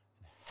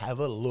 Have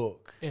a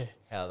look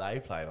how they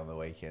played on the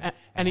weekend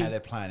and how they're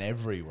playing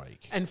every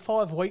week. And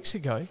 5 weeks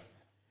ago,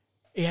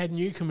 he had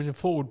Newcomb in a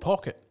forward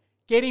pocket.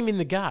 Get him in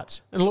the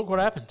guts, and look what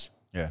happens.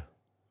 Yeah.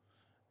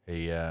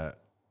 He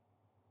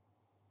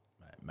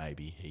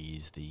maybe he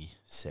is the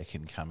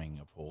second coming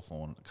of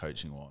Hawthorn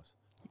coaching-wise.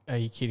 Are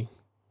you kidding?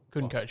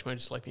 Couldn't coach me to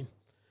sleep in.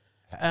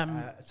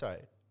 Sorry,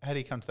 how do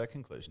you come to that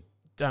conclusion?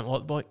 Don't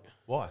like the bloke.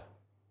 Why?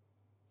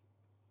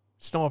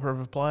 Sniper of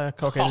a player,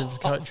 cockhead of the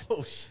coach.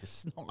 Bullshit,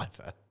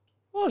 sniper.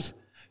 Was.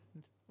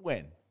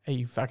 When?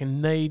 You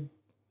fucking need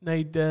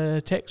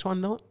text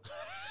one night.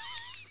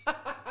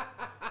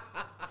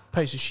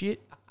 Piece of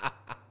shit.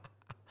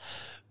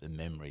 The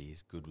memory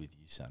is good with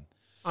you, son.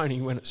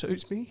 Only when it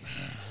suits me.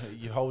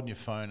 You're holding your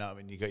phone up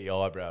and you got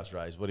your eyebrows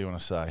raised. What do you want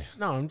to say?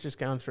 No, I'm just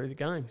going through the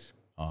games.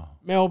 Oh.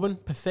 Melbourne,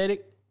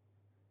 pathetic.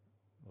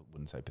 I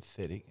wouldn't say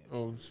pathetic. It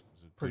was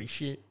pretty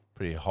shit.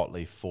 Pretty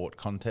hotly fought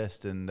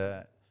contest. And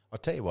I'll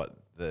tell you what,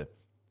 the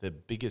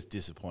biggest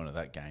disappointment of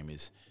that game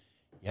is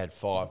you had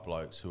 5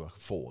 blokes who are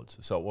forwards.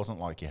 So it wasn't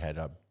like you had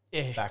a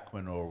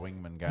backman or a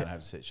wingman going to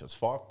have set shots.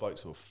 5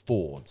 blokes who are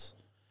forwards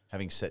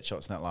having set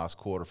shots in that last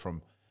quarter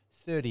from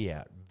 30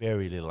 out,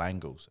 very little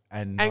angles.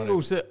 And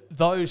angles that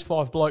those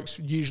 5 blokes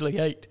usually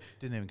eat.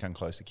 Didn't even come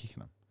close to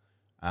kicking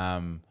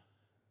them.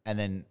 And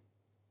then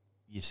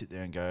you sit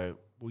there and go,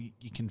 well,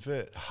 you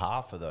convert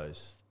half of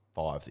those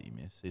 5 that you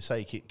miss. So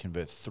say you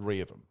convert 3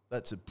 of them.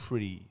 That's a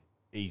pretty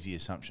easy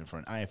assumption for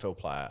an AFL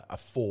player, a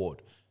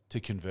forward, to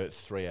convert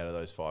 3 out of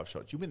those 5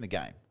 shots. You win the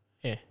game.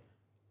 Yeah.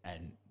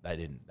 And they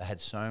didn't. They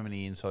had so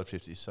many inside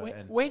 50s. So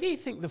where do you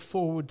think the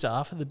forwards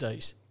are for the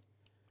Ds?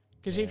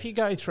 Because if you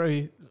go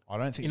through, I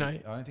don't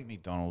think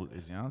McDonald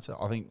is the answer.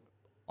 I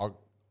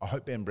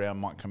hope Ben Brown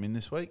might come in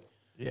this week.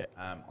 Yeah.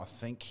 I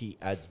think he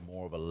adds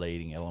more of a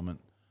leading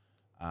element.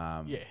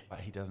 But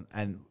he doesn't.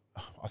 And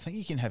I think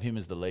you can have him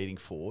as the leading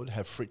forward,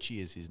 have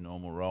Fritchie as his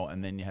normal role,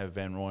 and then you have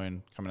Van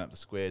Rooyen coming up the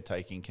square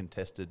taking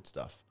contested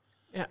stuff.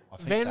 Yeah,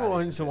 Van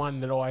Rooyen's the one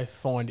that I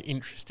find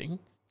interesting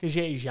because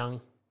he's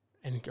young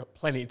and he's got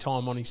plenty of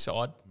time on his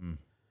side.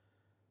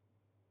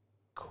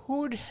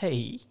 Could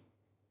he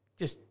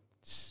just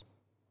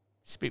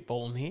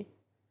spitballing here?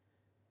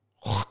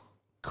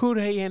 Could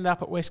he end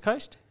up at West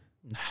Coast?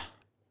 Nah.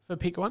 For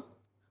pick 1?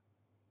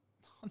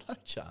 No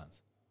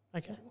chance.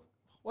 Okay.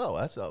 Well,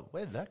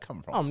 where did that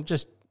come from? I'm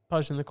just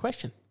posing the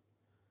question.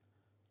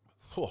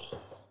 I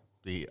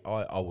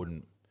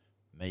wouldn't.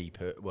 Me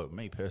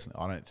personally,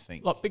 I don't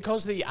think. Like,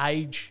 because the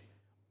age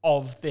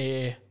of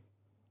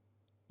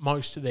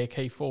most of their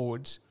key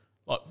forwards,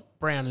 like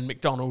Brown and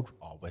McDonald.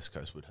 Oh, West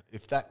Coast would.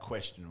 If that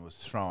question was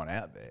thrown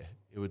out there,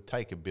 it would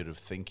take a bit of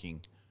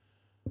thinking.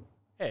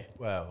 Yeah.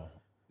 Well,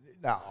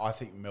 no, I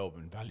think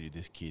Melbourne valued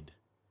this kid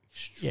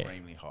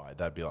extremely high.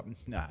 They'd be like,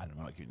 nah, I'm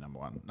not giving you number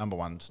one. Number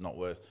one's not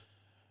worth,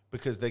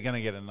 because they're going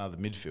to get another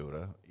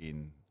midfielder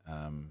in,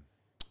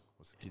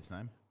 what's the kid's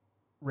name?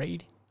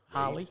 Reid.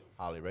 Harley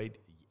Reid.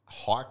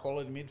 High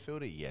quality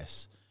midfielder,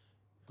 yes.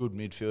 Good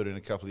midfielder in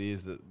a couple of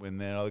years, that when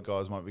their other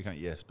guys might become,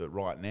 yes. But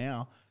right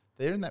now,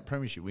 they're in that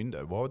premiership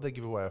window. Why would they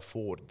give away a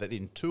forward that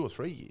in 2 or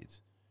 3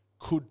 years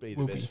could be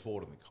the best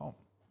forward in the comp?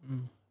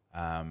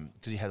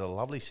 Because he has a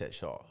lovely set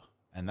shot.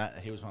 And that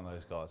he was one of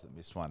those guys that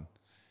missed one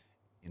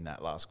in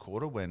that last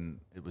quarter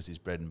when it was his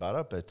bread and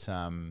butter. But,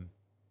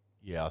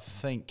 I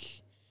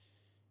think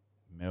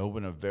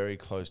Melbourne are very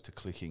close to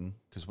clicking,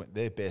 because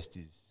their best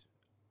is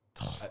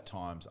at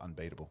times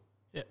unbeatable.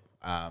 Yep.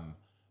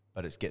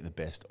 But it's getting the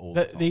best all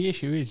the time. The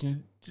issue is you're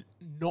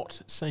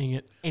not seeing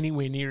it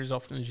anywhere near as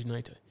often as you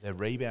need to. Their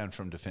rebound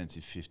from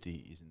defensive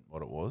 50 isn't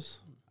what it was.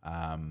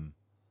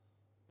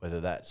 Whether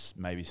that's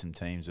maybe some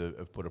teams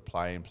have put a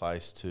play in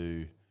place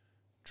to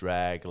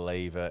drag,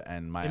 lever,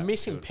 and make. They're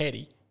missing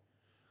Petty.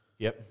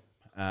 Yep.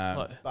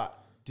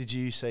 But did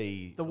you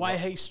see the way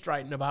he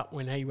straightened them up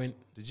when he went?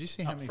 Did you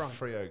see how many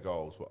Freo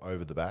goals were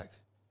over the back?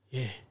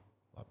 Yeah.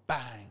 Like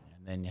bang,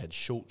 and then you had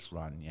Schultz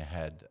run. You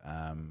had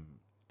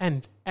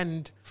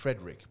and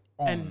Frederick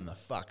on the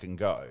fucking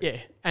go. Yeah,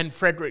 and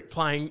Frederick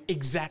playing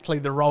exactly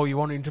the role you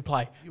want him to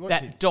play.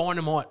 That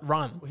dynamite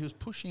run. Well, he was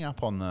pushing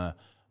up on the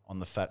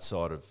fat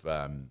side of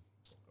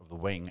the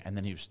wing, and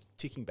then he was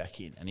ticking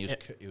back in, and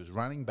he was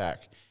running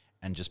back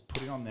and just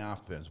putting on the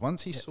afterburns.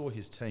 Once he saw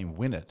his team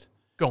win it,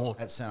 gone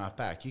at centre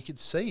back, you could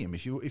see him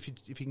if you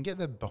can get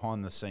the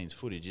behind the scenes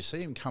footage. You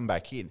see him come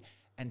back in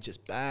and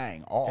just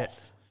bang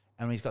off,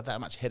 and he's got that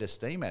much head of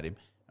steam at him.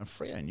 And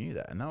Freo knew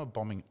that, and they were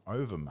bombing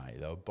over May.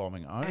 They were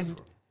bombing over.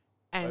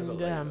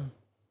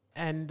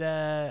 And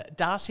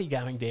Darcy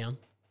going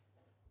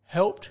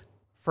helped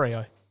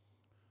Freo.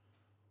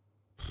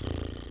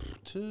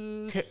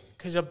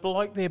 Because a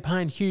bloke they're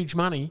paying huge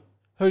money,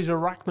 who's a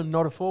ruckman,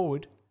 not a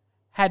forward,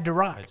 had to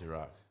ruck.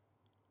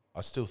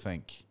 I still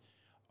think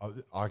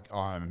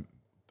I'm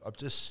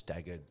just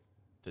staggered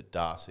that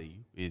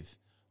Darcy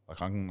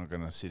I'm not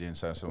going to sit here and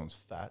say someone's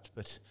fat,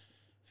 but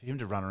for him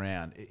to run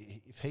around,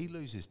 if he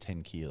loses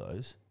 10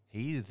 kilos,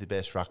 he is the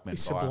best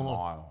ruckman by a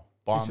mile.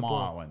 By a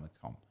mile in the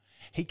comp.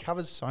 He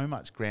covers so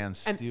much ground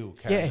still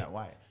carrying that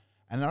weight.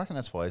 And I reckon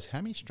that's why his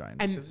hammy strained.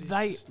 And because he's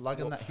just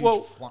lugging that huge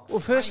well,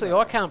 firstly,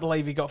 I can't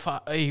believe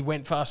he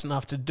went fast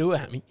enough to do a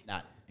hammy. No,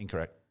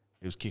 incorrect.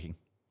 He was kicking.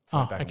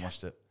 Went back and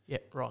watched it. Yeah,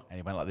 right. And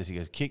he went like this. He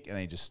goes, kick, and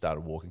he just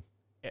started walking.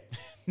 Yeah.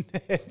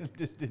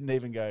 Just didn't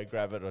even go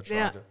grab it or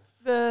try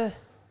to.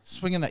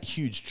 Swinging that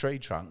huge tree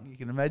trunk, you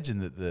can imagine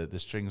that the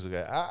strings will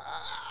go,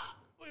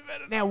 we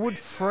better now, would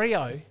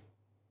Freo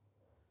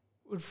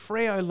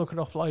look at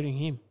offloading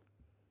him?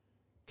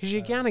 Because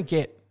you're going to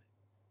get...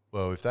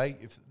 Well, if they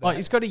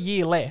he's got a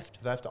year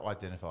left. They have to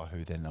identify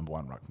who their number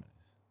one ruckman is.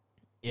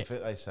 Yeah. If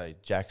they say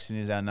Jackson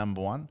is our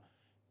number one,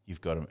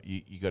 you've got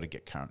to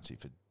get currency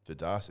for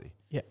Darcy.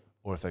 Yeah.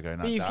 Or if they go,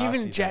 no, but you've Darcy's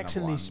given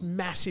Jackson this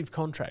massive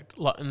contract,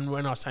 and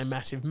when I say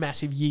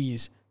massive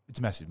years, it's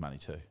massive money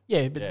too.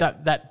 Yeah, but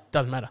that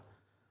doesn't matter.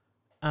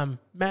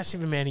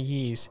 Massive amount of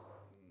years.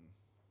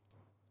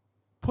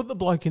 Put the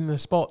bloke in the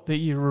spot that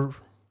you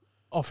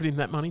offered him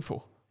that money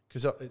for.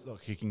 Because,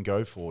 look, he can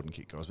go forward and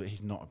kick goals, but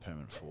he's not a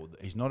permanent forward.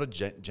 He's not a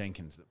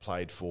Jenkins that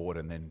played forward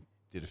and then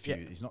did a few.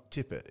 Yeah. He's not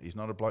Tippett. He's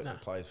not a bloke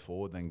that plays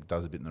forward and then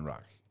does a bit in the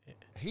ruck. Yeah.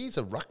 He's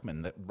a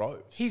ruckman that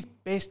roves. His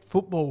best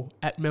football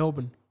at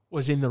Melbourne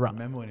was in the ruck.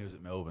 Remember when he was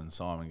at Melbourne,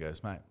 Simon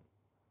goes, mate,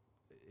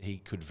 he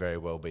could very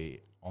well be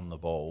on the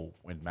ball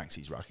when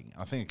Maxi's rucking.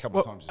 I think a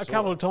couple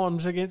of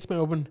times against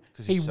Melbourne,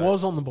 he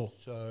was on the ball.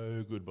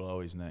 So good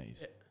below his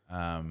knees.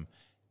 Yeah.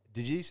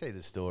 Did you see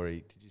the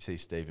story? Did you see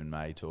Stephen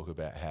May talk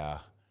about how...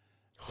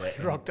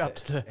 He rocked up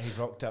to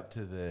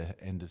the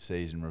end of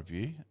season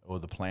review or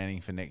the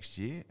planning for next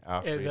year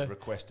after he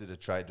requested a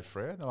trade to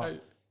Freo. They're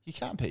like, you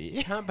can't be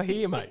here. Can't be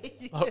here,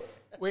 mate. Like,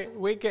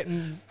 we're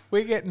getting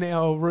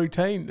our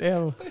routine.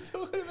 We're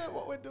talking about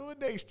what we're doing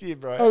next year,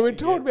 bro. Oh, we're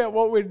talking about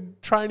what we're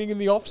training in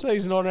the off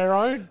season on our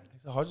own.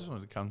 I just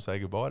wanted to come say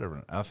goodbye to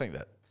everyone. And I think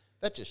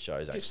that just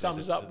shows. Just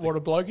sums up what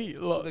a bloke he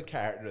like. The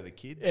character of the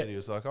kid. Yeah. That he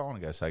was like, I want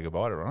to go say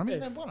goodbye to everyone. I mean,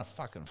 they won a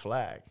fucking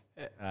flag.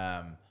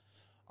 Yeah.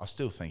 I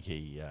still think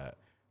he.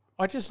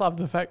 I just love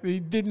the fact that he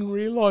didn't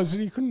realise that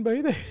he couldn't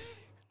be there.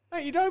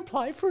 Mate, you don't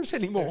play for us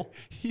anymore.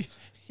 You're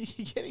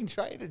getting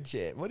traded,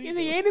 Jet. What are you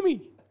doing? The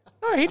enemy.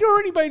 No, he'd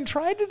already been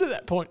traded at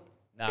that point.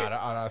 No,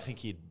 I think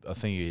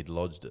he'd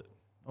lodged it.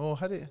 Or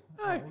had he?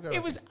 No,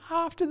 it was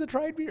after the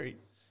trade period.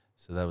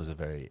 So that was a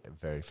very,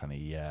 very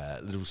funny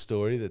little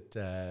story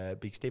that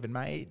Big Stephen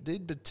May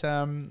did. But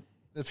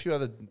a few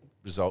other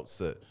results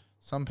that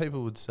some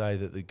people would say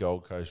that the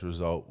Gold Coast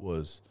result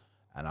was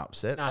an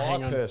upset. No,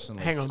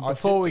 hang on.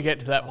 Before we get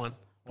to that one,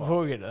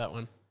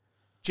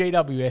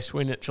 GWS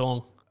win at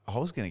Geelong. I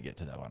was going to get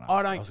to that one.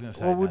 I was going to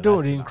say, well, we'll do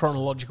it in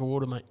chronological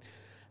order, mate.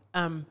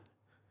 Do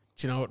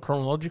you know what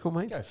chronological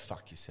means? Go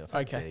fuck yourself.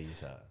 Okay.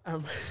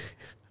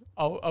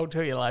 I'll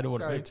tell you later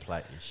what it means. Go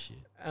play your shit.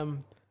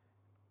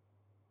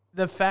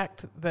 The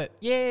fact that,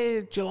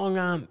 Geelong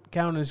aren't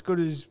going as good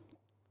as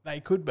they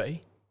could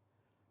be,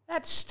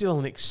 that's still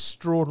an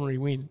extraordinary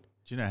win.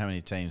 Do you know how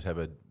many teams have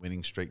a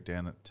winning streak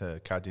down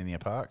at Cardinia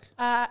Park?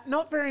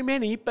 Not very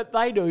many, but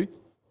they do.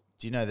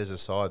 Do you know there's a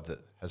side that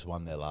has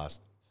won their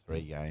last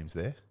 3 games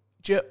there?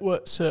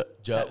 Gutwurst.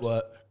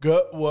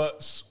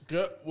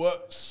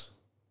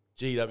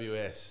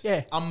 GWS.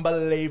 Yeah.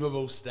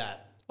 Unbelievable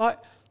stat. Like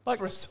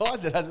For a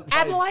side that hasn't played.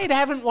 Adelaide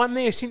haven't won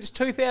there since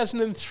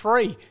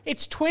 2003.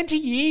 It's 20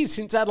 years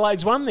since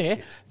Adelaide's won there.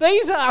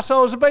 These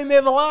arseholes have been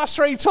there the last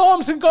 3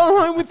 times and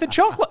gone home with the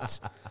chocolates.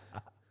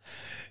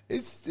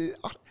 Does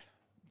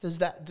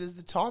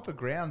the type of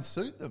ground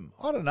suit them?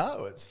 I don't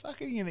know. It's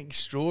fucking an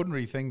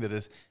extraordinary thing that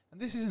is, and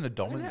this isn't a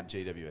dominant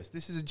GWS.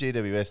 This is a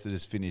GWS that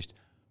has finished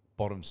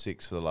bottom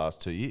 6 for the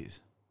last 2 years.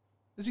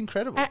 It's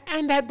incredible.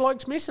 And had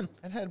blokes missing.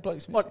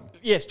 Like,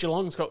 yes,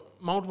 Geelong's got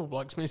multiple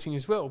blokes missing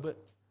as well, but...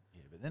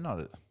 Yeah, but they're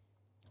not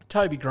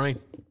Toby Green,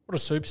 what a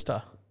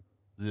superstar.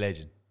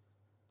 Legend.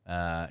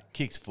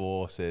 Kicks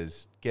 4,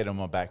 says, get on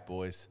my back,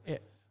 boys. Yeah.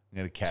 I'm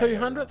going to carry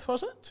 200th,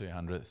 was it?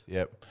 200th,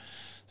 yep.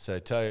 So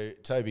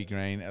Toby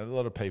Green, a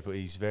lot of people,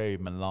 he's very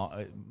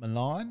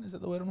malign, is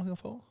that the word I'm looking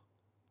for?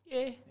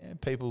 Yeah.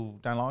 People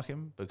don't like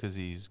him because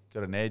he's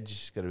got an edge,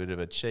 he's got a bit of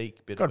a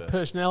cheek, Got a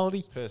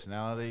personality.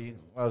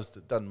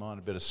 Doesn't mind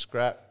a bit of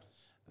scrap.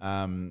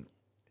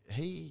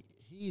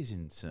 He's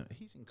in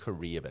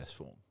career best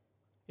form.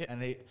 Yep.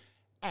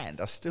 And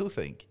I still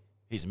think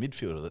he's a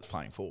midfielder that's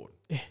playing forward.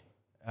 Yeah.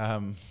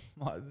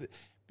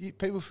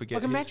 People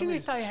forget. Like imagine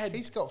if they had...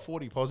 He's got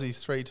 40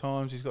 posies 3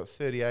 times. He's got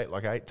 38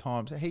 like 8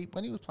 times. When he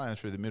was playing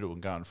through the middle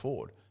and going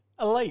forward,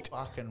 elite,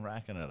 fucking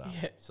racking it up.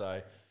 Yeah.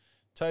 So,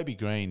 Toby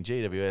Green,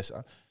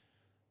 GWS.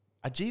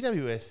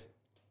 GWS,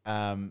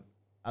 are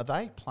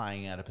they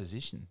playing out of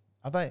position?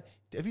 Have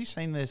you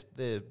seen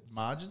their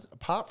margins?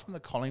 Apart from the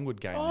Collingwood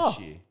game this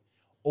year,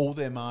 all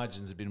their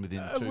margins have been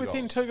within 2 goals.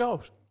 Within 2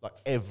 goals. Like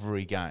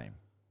every game.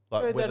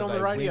 Like heard that on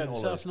the radio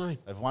this afternoon.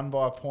 They've won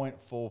by a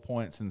point, 4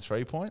 points, and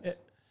 3 points. Yeah.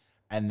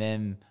 And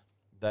then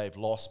they've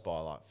lost by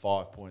like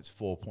 5 points,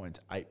 4 points,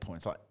 8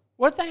 points. Like,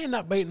 what did they end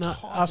up beating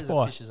us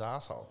by? Fish's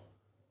arsehole.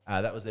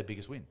 That was their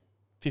biggest win.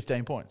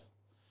 15 points.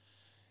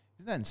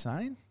 Isn't that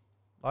insane?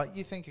 Like,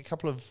 you think a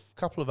couple of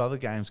other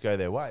games go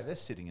their way, they're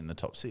sitting in the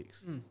top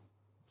 6.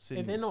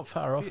 Yeah, they're not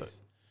far off it.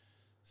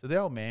 So the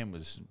old man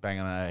was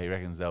banging on, he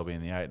reckons they'll be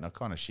in the 8, and I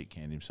kind of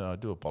shit-canned him, so I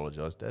do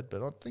apologise, Dad, but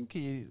I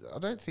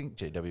don't think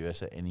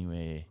GWS are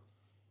anywhere.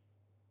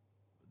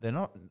 They're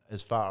not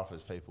as far off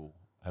as people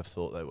have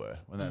thought they were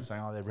when they're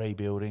saying, they're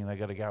rebuilding, they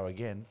got to go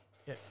again.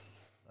 Yeah.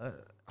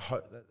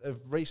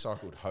 They've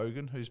recycled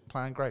Hogan, who's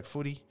playing great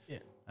footy. Yeah.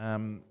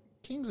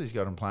 Kingsley's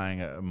got him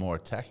playing a more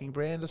attacking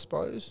brand, I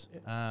suppose.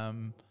 Yeah.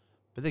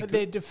 But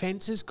their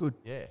defence is good.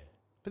 Yeah.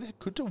 But they're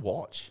good to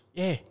watch.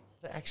 Yeah.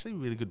 They're actually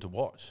really good to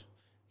watch.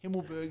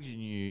 Himmelberg's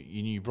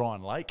your new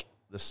Brian Lake.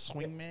 The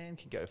swing man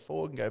can go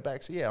forward and go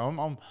back. So yeah,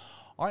 I'm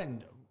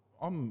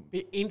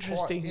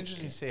interesting.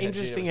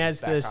 Interesting as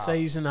the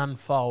season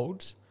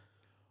unfolds.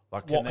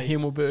 Like what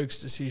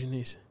Himmelberg's decision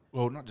is.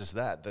 Well, not just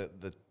that.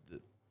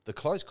 The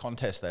close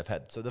contests they've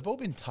had. So they've all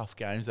been tough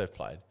games they've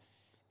played.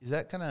 Is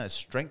that going to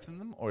strengthen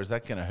them, or is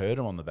that going to hurt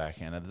them on the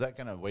back end? Is that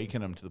going to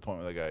weaken them to the point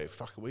where they go,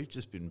 "Fuck, we've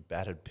just been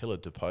battered,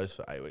 pillared to post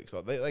for 8 weeks"?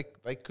 Like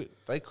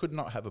they could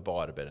not have a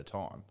bye at a better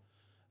time.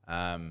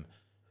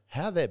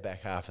 How their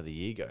back half of the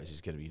year goes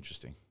is going to be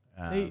interesting.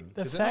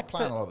 The fact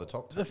playing a lot of the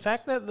top teams. The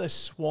fact that the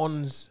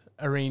Swans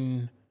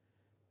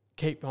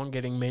keep on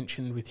getting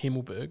mentioned with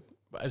Himmelberg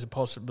as a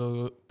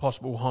possible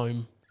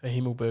home for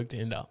Himmelberg to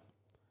end up,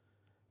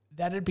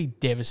 that'd be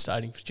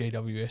devastating for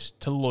GWS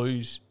to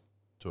lose.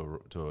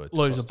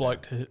 Lose a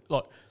bloke to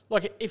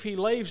like if he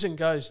leaves and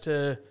goes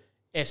to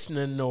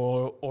Essendon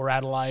or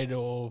Adelaide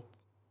or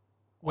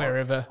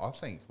wherever. I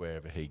think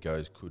wherever he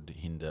goes could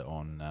hinder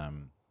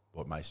on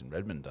what Mason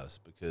Redmond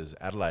does, because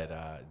Adelaide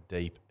are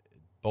deep,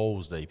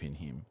 balls deep in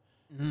him.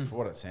 For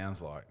what it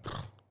sounds like,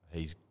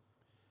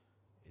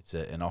 it's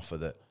an offer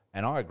that,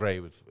 and I agree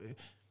with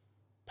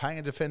paying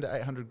a defender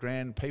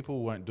 $800,000.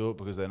 People won't do it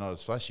because they're not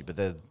as flashy, but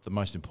they're the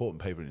most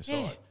important people in your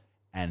side.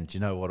 And do you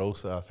know what?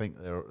 Also, I think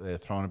they're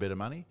throwing a bit of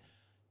money.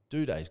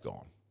 Duday's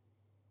gone.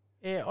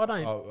 Yeah, I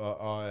don't.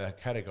 I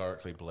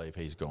categorically believe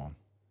he's gone.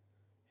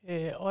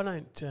 Yeah, I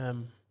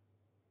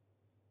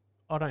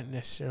don't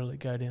necessarily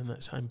go down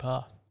that same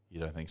path.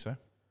 You don't think so?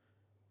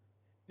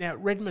 Now,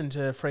 Redmond's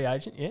a free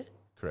agent, yeah?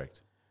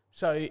 Correct.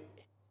 So,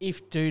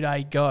 if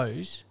Duday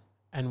goes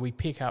and we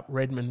pick up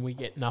Redmond, we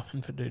get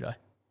nothing for Duday.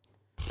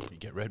 You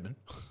get Redmond.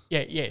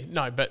 Yeah,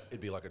 no, but...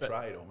 It'd be like a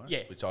trade almost.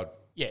 Yeah. Which I'd...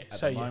 Yeah, at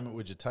the moment,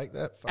 would you take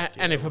that?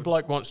 And if a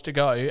bloke wants to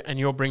go and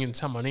you're bringing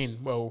someone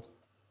in, well...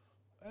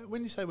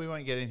 when you say we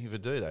won't get anything for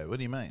Duday, what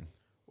do you mean?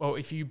 Well,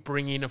 if you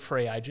bring in a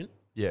free agent...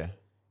 Yeah.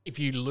 If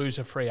you lose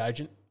a free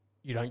agent,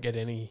 you don't get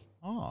any...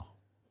 Oh,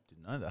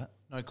 didn't know that.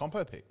 No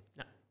compo pick?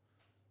 No.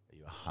 Are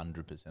you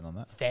 100% on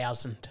that?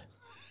 1,000.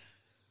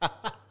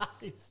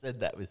 He said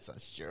that with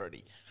such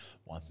surety.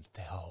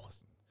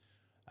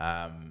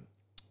 1,000.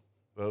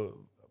 Well,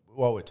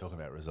 while we're talking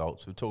about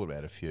results, we're talking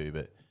about a few,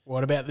 but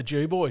What about the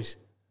Jew boys?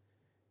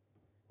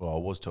 well, I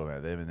was talking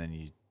about them, and then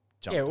you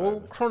jumped Yeah, well,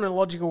 over.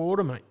 chronological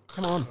order, mate.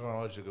 Come on.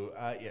 Chronological.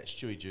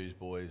 Stewie Jews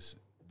boys.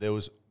 There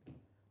was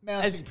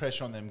mounting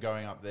pressure on them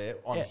going up there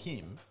on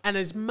him. And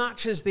as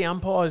much as the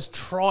umpires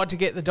tried to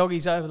get the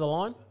doggies over the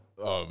line,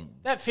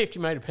 that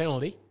 50-metre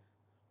penalty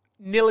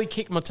nearly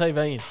kicked my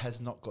TV in.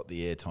 Has not got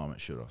the airtime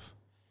it should have.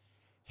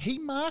 He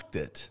marked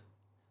it.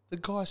 The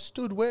guy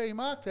stood where he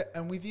marked it,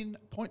 and within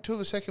 0.2 of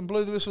a second,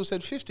 blew the whistle,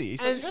 said 50.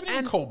 He's like, you haven't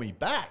even called me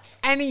back.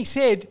 And he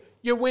said,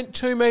 you went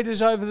 2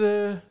 metres over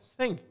the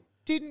thing.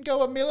 Didn't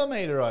go a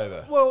millimetre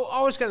over. Well,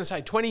 I was going to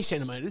say 20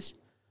 centimetres,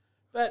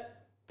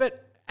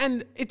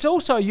 and it's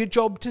also your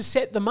job to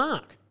set the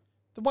mark.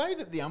 The way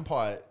that the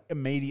umpire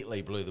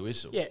immediately blew the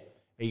whistle,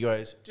 he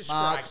goes,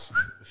 Disgrace.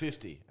 Mark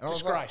 50. And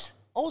Disgrace.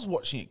 I was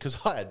watching it because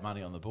I had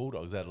money on the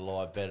Bulldogs. I had a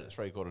live bet at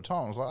 3/4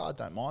 time. I was like, I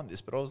don't mind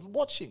this, but I was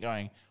watching it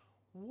going,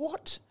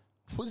 what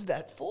was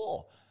that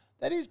for?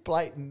 That is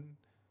blatant.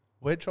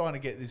 We're trying to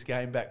get this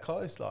game back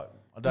close. Like,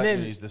 I don't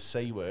even use the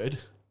C word,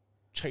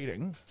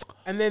 cheating.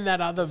 And then that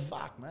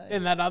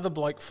other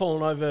bloke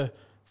falling over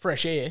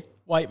fresh air,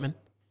 Waitman,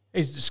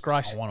 he's a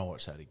disgrace. I want to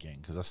watch that again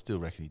because I still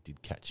reckon he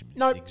did catch him.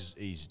 No,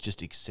 he's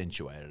just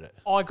accentuated it.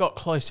 I got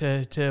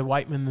closer to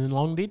Waitman than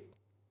Long did.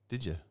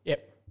 Did you?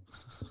 Yep.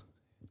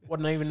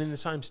 Wasn't even in the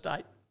same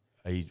state.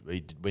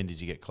 When did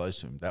you get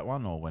close to him? That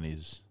one or when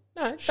his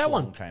that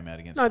one came out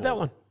against? No, that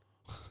one.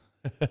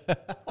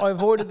 I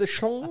avoided the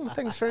schlong.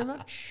 Thanks very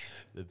much.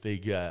 The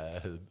big,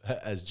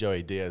 as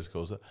Joey Diaz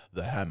calls it,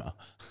 the hammer.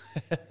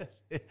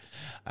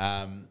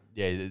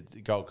 The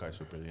Gold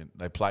Coast were brilliant.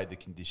 They played the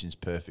conditions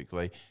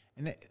perfectly.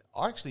 And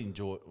I actually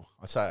enjoyed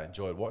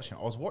watching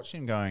it. I was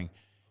watching going,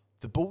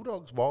 the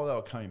Bulldogs, while they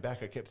were coming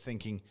back, I kept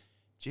thinking,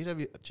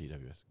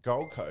 GWS,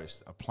 Gold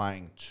Coast are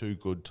playing too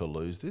good to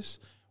lose this.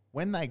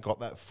 When they got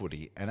that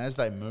footy, and as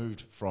they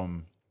moved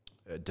from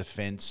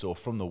defence or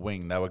from the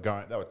wing, they were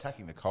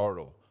attacking the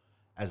corridor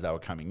as they were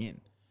coming in.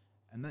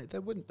 And they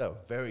were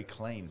very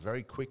clean,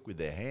 very quick with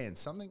their hands.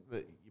 Something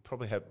that you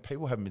probably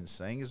people haven't been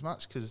seeing as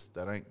much because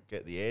they don't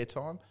get the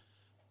airtime.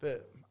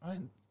 But I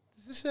mean,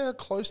 this is how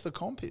close the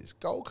comp is.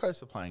 Gold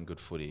Coast are playing good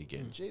footy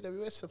again.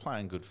 GWS are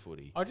playing good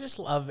footy. I just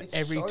love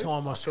every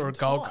time I saw a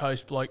Gold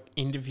Coast bloke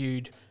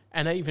interviewed,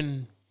 and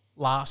even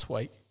last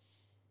week,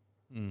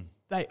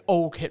 they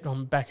all kept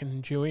on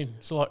backing Jew in.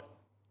 It's like,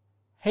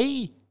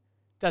 he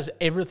does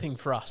everything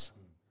for us.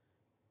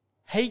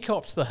 He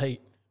cops the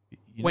heat.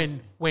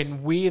 When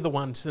we're the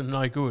ones that are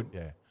no good.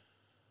 Yeah.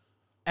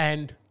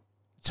 And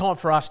time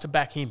for us to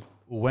back him.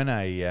 Well,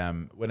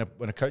 when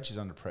a coach is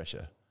under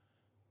pressure,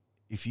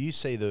 if you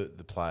see the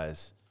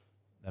players,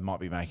 they might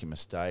be making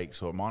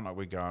mistakes or it might not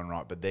be going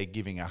right, but they're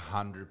giving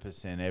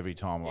 100% every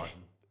time. Like,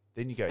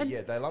 then you go,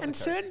 they love it. And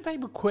certain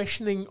people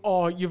questioning,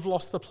 you've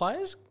lost the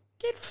players.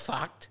 Get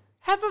fucked.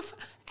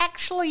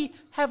 Actually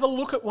have a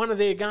look at one of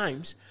their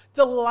games.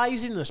 The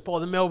laziness by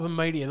the Melbourne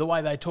media, the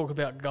way they talk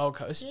about Gold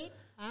Coast. Yeah.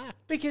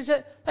 Because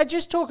they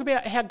just talk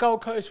about how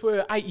Gold Coast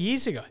were 8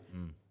 years ago.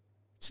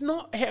 It's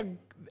not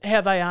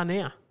how they are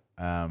now.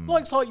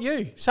 Blokes like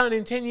you saying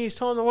in 10 years'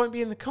 time they won't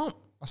be in the comp.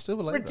 I still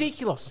believe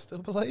Ridiculous. I still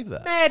believe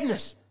that.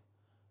 Madness.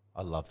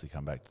 I'd love to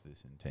come back to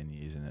this in 10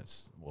 years and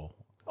it's,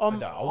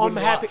 I'm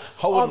happy.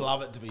 I wouldn't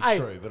love it to be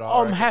true, but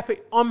I'm happy.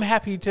 I'm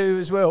happy to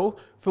as well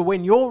for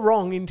when you're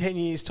wrong in 10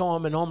 years'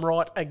 time and I'm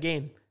right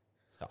again.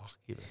 Oh,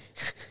 give it.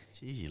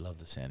 Geez, you love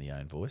the sound of your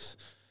own voice.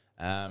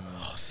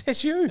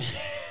 Says you.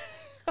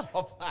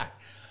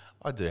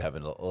 I do have a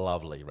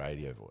lovely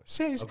radio voice.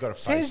 Says I've got a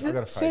face.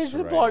 Says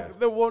the bloke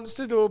that wants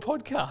to do a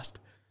podcast.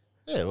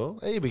 Yeah, well,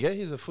 here we go.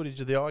 Here's the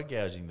footage of the eye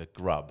gouging, the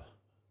grub.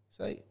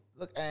 See,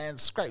 look, and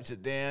scrapes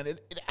it down.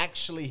 It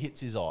actually hits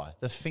his eye.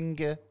 The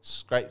finger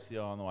scrapes the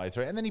eye on the way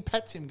through. And then he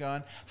pats him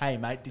going, hey,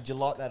 mate, did you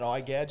like that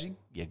eye gouging?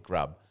 Yeah,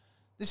 grub.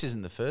 This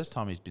isn't the first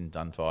time he's been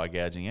done for eye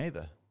gouging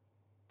either.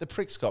 The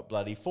prick's got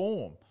bloody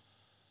form.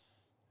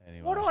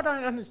 Anyway. What I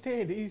don't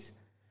understand is...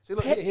 See,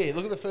 look, here,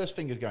 look at the first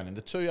fingers going in.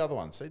 The two other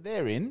ones. See,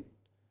 they're in.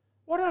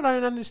 What I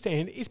don't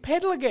understand is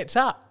Pedler gets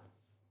up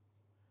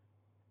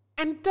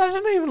and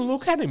doesn't even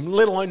look at him,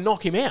 let alone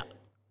knock him out.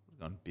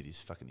 Gone bit his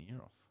fucking ear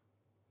off.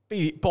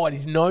 Bite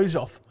his nose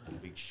off.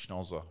 Big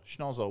schnozzer.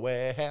 Schnozzer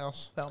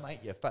warehouse. They'll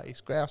make your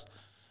face grouse.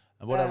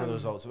 And whatever the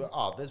results were.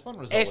 Oh, there's one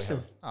result Eston.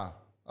 we have.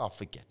 Oh,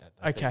 forget that.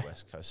 They beat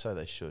West Coast, so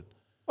they should.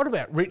 What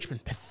about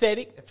Richmond?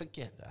 Pathetic. Yeah,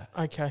 forget that.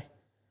 Okay.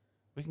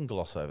 We can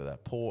gloss over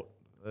that. Port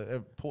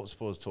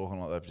Spor's talking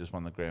like they've just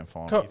won the grand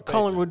final.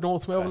 Collingwood,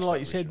 North Melbourne, like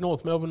you said,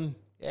 North Melbourne.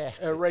 Yeah.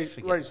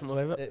 Reasonable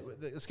level.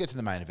 Let's get to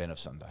the main event of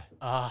Sunday.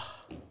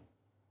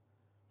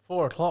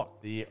 4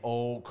 o'clock. The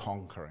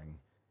all-conquering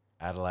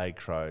Adelaide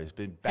Crows.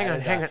 Been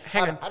Hang battered.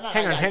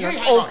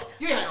 on.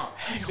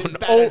 Been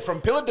battered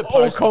from pillar to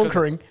post.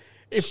 All-conquering.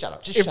 If shut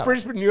up.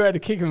 Brisbane knew how to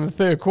kick in the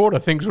third quarter,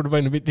 things would have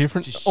been a bit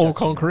different.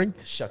 All-conquering.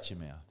 Shut your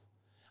mouth.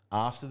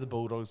 After the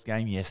Bulldogs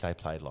game, yes, they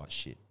played like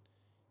shit.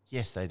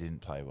 Yes, they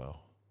didn't play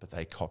well. But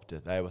they copped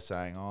it. They were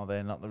saying,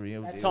 they're not the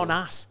real deal. That's on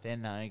us. They're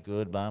no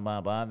good, blah,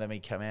 blah, blah. Then we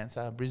come out and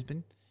say,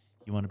 Brisbane,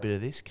 You want a bit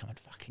of this? Come and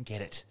fucking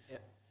get it. Yeah.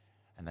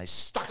 And they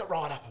stuck it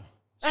right up them.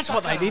 That's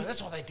what they did.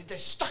 That's what they did. They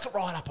stuck it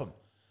right up them.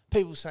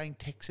 People saying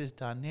Tex is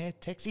done. Yeah,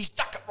 Tex, he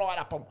stuck it right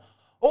up them.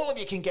 All of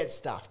you can get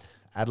stuffed.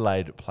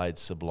 Adelaide played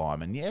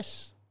sublime. And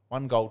yes,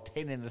 1 goal,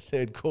 10 in the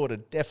third quarter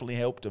definitely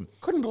helped them.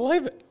 Couldn't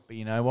believe it. But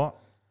you know what?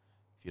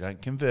 If you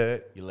don't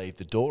convert, you leave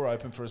the door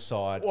open for a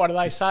side. What do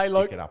they say,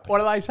 Luke? What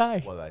do they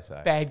say? What do they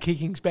say? Bad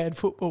kicking's bad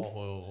football.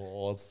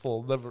 Oh, it's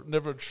still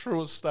never a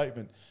truest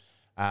statement.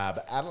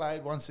 But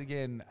Adelaide, once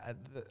again,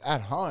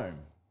 at home,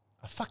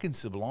 are fucking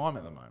sublime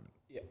at the moment.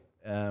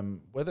 Yeah.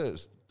 Whether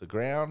it's the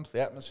ground,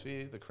 the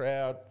atmosphere, the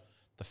crowd,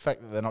 the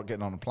fact that they're not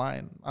getting on a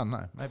plane, I don't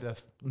know.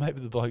 Maybe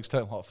the blokes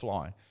don't like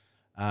flying.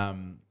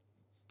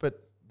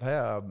 But they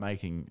are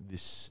making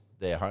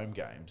their home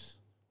games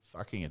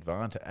fucking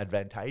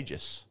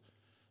advantageous.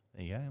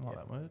 There you go, like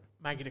that word.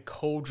 Make it a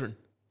cauldron.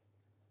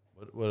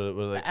 What are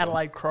they The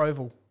Adelaide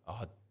Croval.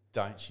 Oh,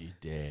 don't you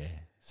dare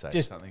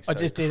say something I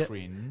just did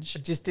cringe.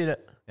 I just did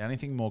it. The only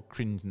thing more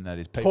cringe than that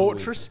is people...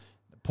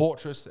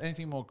 Portress.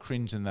 Anything more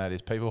cringe than that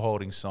is people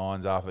holding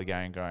signs after the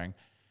game going,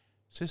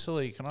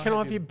 Sicily, can I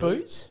have your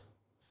boots?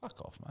 Fuck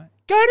off, mate.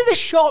 Go to the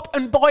shop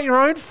and buy your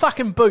own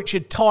fucking boots, you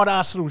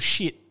tight-ass little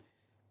shit.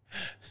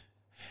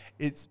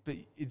 It's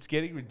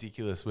getting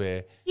ridiculous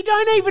where... You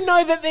don't even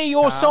know that they're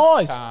your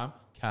size.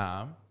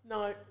 Calm.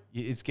 No.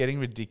 It's getting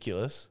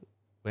ridiculous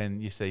when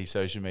you see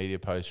social media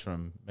posts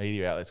from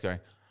media outlets going,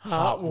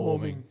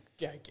 Heartwarming.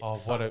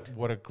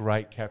 What a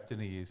great captain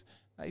he is.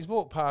 No, he's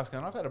walked past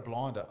going, I've had a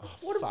blinder.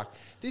 Oh, fuck.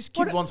 This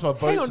kid wants my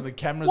boots and the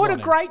camera's on him. What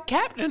a great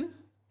captain.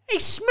 He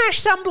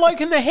smashed some bloke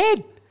in the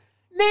head.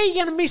 Now you're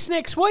going to miss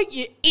next week,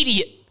 you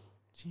idiot.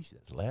 Jeez,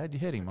 that's loud.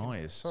 You're hurting my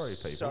ears. Sorry,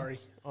 people. Sorry.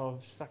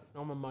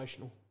 I'm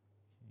emotional.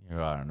 You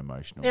are an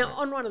emotional Now, man.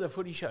 on one of the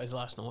footy shows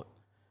last night,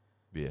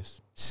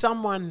 Yes.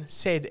 someone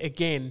said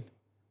again,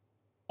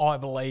 I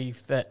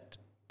believe that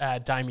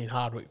Damien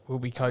Hardwick will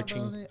be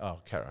coaching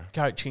Gold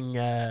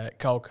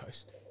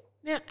Coast.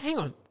 Now, hang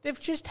on. They've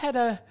just had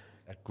a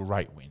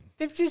great win.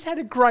 They've just had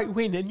a great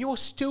win, and you're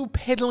still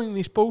peddling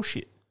this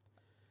bullshit.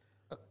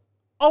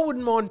 I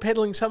wouldn't mind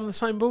peddling some of the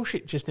same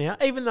bullshit just now,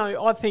 even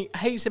though I think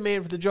he's the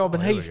man for the job.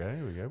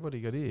 Here we go. What do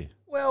you got here?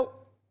 Well,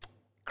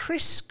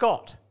 Chris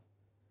Scott.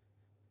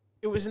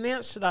 It was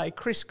announced today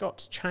Chris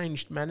Scott's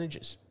changed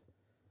managers.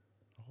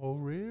 Oh,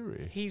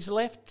 really? He's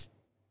left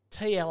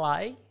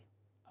TLA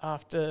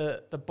after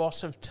the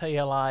boss of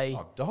TLA.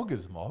 Oh,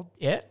 Doggers mob.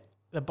 Yeah.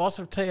 The boss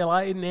of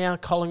TLA, now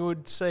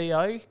Collingwood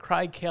CEO,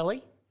 Craig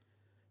Kelly.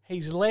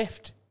 He's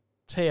left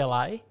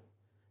TLA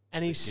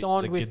and he's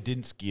signed with... The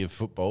Gadinsky of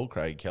football,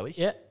 Craig Kelly.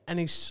 Yeah, and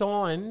he's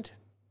signed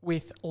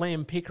with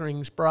Liam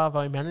Pickering's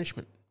Bravo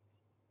Management.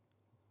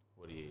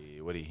 What are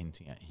you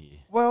hinting at here?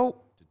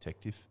 Well...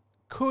 Detective?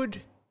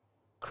 Could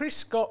Chris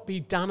Scott be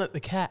done at the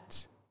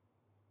Cats?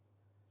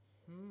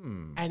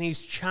 And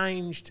he's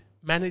changed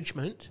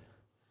management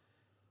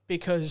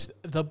because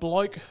the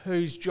bloke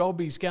whose job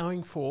he's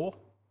going for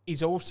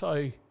is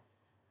also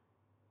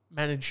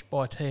managed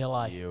by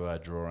TLA. You are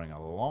drawing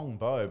a long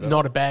bow, but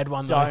not a bad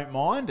one though. Don't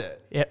mind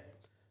it. Yep.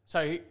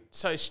 So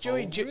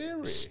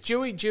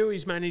Stewie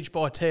Dewey's managed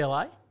by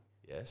TLA.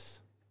 Yes.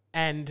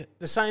 And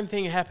the same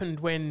thing happened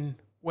when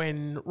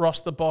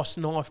Ross the Boss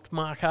knifed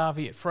Mark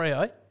Harvey at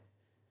Freo.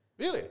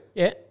 Really?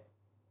 Yeah.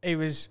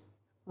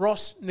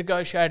 Ross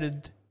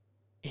negotiated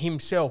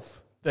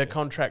himself the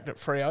contract at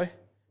Freo,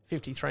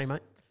 53, mate.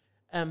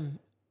 And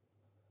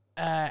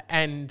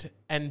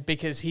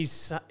because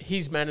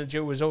his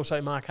manager was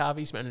also Mark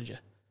Harvey's manager.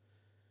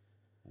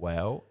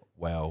 Well.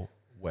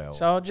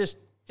 So I'll just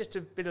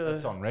a bit of...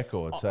 That's on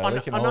record, so we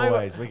can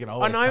always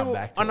come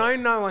back to it. I know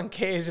no one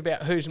cares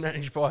about who's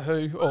managed by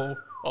who,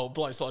 or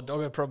blokes like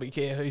Dogger probably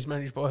care who's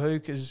managed by who,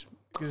 because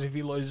if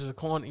he loses a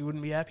client, he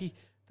wouldn't be happy.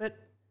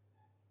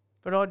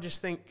 But I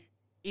just think,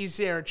 is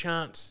there a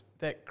chance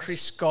that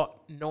Chris Scott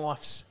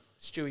knifes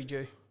Stewie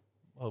Dew?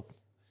 Well,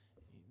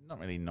 you're not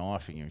really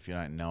knifing him if you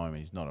don't know him.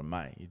 He's not a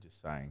mate. You're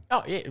just saying.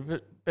 Oh yeah,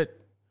 but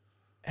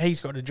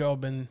he's got a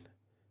job, and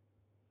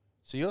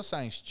so you're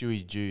saying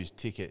Stewie Dew's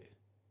ticket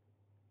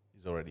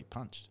is already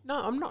punched?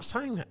 No, I'm not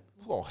saying that.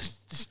 Well,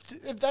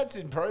 if that's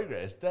in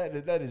progress, that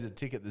is a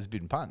ticket that's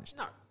been punched.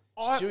 No,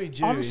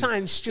 I'm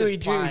saying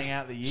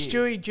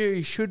Stewie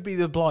Dew should be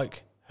the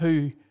bloke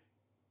who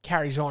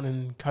carries on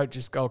and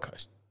coaches Gold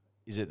Coast.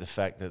 Is it the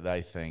fact that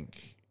they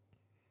think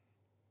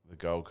the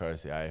Gold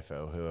Coast, the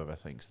AFL, whoever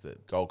thinks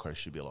that Gold Coast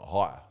should be a lot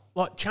higher?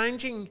 Like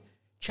changing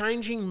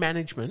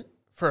management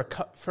for a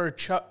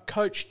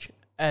coach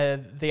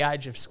the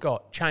age of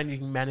Scott,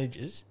 changing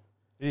managers.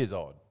 It is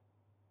odd.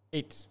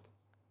 It's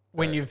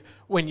when you've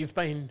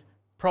been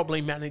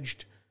probably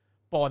managed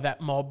by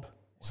that mob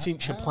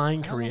since your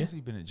playing career. How long has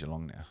he been at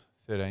Geelong now?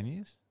 13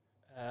 years?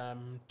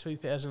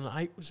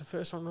 2008 was the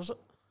first one, was it?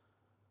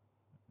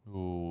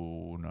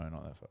 Oh, no,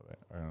 not that far back.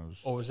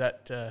 Or was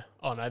that...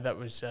 that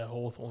was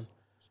Hawthorn.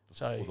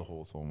 Before the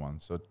Hawthorn one.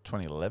 So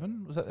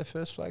 2011, was that their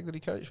first flag that he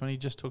coached when he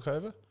just took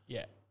over?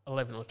 Yeah,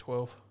 11 or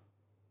 12.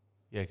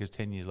 Yeah, because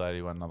 10 years later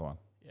he won another one.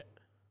 Yeah.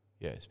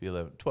 Yeah, it's be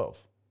 11, 12.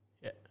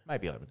 Yeah.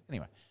 Maybe 11.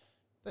 Anyway,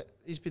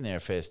 He's been there a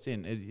fair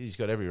stint. He's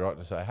got every right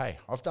to say, hey,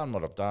 I've done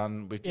what I've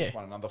done. We've just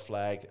won another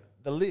flag.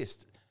 The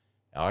list,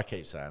 I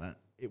keep saying it,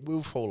 it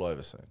will fall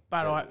over soon.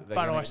 But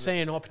I see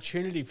an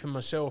opportunity for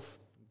myself.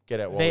 Get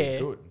out while you're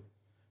good.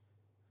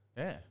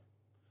 Yeah.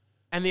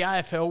 And the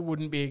AFL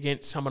wouldn't be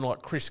against someone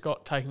like Chris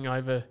Scott taking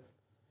over.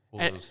 Well,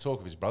 there was talk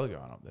of his brother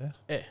going up there.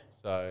 Yeah.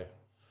 So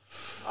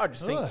I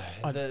just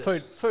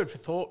think food for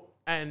thought,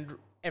 and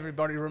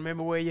everybody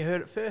remember where you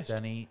heard it first.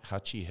 Danny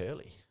Hutchie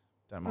Hurley.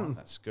 Don't mind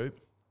that scoop.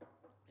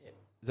 Yep.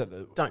 Is that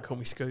the? Don't call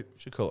me Scoop.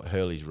 Should call it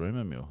Hurley's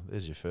Rumour Mill.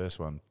 There's your first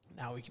one.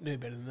 No, we can do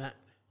better than that.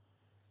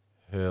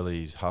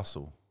 Hurley's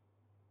Hustle.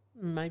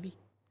 Maybe.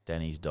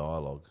 Danny's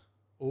Dialogue.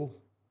 Oh.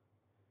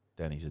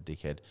 Danny's a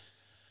dickhead.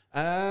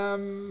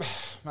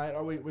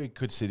 Mate, we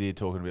could sit here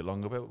talking a bit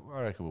longer, but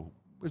I reckon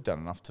we've done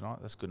enough tonight.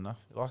 That's good enough.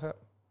 You like that?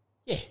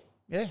 Yeah.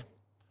 Yeah.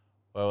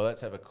 Well,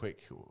 let's have a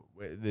quick.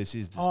 This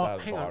is the start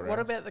of the bye rounds. What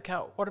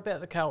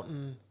about the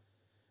Carlton?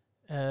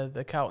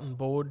 The Carlton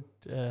board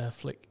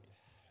flick.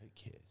 Who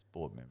cares?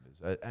 Board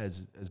members,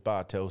 as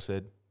Bartel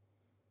said,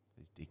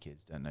 these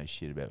dickheads don't know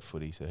shit about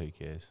footy, so who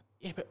cares?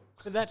 Yeah, but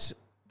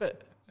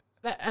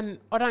that, and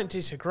I don't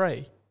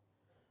disagree,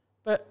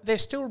 but they're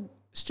still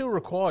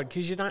required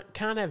because you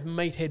can't have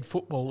meathead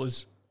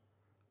footballers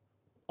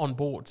on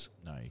boards.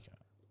 No, you can't.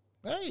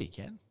 No, you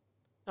can.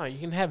 No, you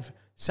can have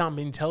some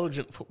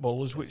intelligent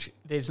footballers, which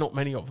there's not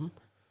many of them.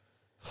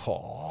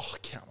 Oh,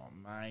 come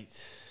on,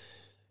 mate.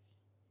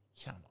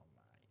 Come on,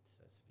 mate.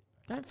 That's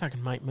a bit. Don't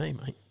fucking make me,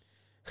 mate.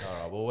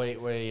 All right. Well,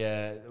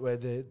 we're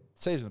the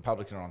season of the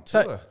public are on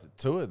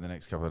tour in the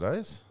next couple of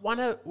days.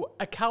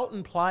 A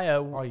Carlton player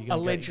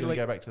allegedly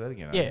go back to that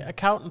again. Yeah, a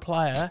Carlton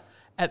player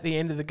at the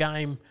end of the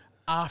game,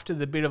 after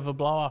the bit of a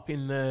blow up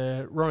in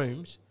the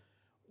rooms,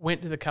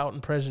 went to the Carlton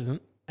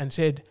president and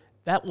said,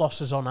 "That loss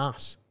is on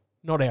us,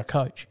 not our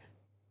coach."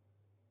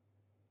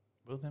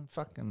 Well, then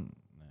fucking...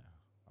 Yeah.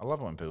 I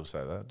love it when people say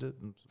that.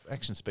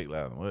 Actions speak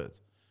louder than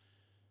words.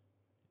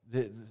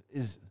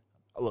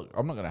 Look,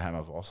 I'm not going to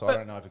hammer Voss. I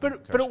don't know if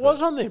But it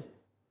was on them.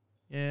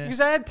 Yeah. Because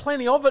they had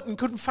plenty of it and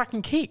couldn't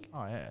fucking kick.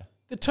 Oh, yeah.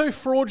 The two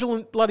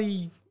fraudulent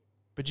bloody...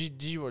 But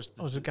did you watch...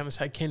 I was going to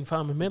say Ken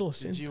Farmer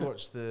medalists. Did you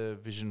watch the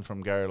vision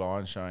from Gary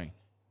Lyon showing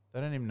they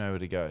don't even know where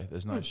to go?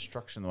 There's no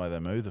structure in the way they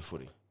move the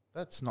footy.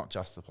 That's not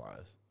just the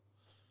players.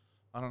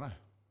 I don't know.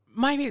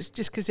 Maybe it's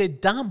just because they're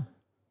dumb.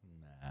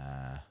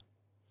 Nah.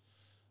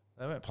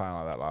 They weren't playing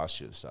like that last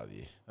year at the start of the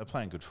year. They were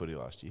playing good footy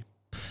last year.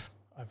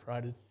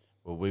 Overrated.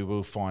 Well, we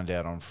will find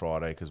out on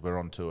Friday because we're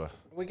on tour. Are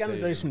we going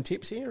to do some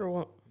tips here or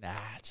what? Nah,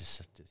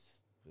 just.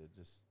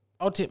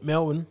 I'll tip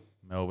Melbourne.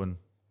 Melbourne.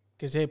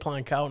 Because they're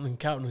playing Carlton and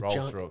Carlton are roll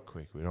junk. through it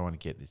quick. We don't want to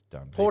get this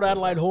done. Port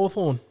Adelaide,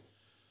 Hawthorn.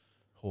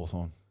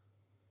 Hawthorn.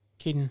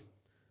 Kidding.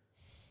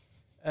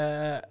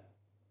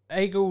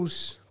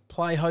 Eagles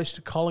play host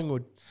to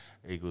Collingwood.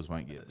 Eagles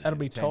won't get That'll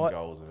be 10 tight.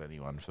 goals of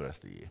anyone for the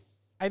rest of the year.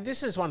 Hey,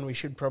 this is one we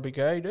should probably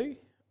go to.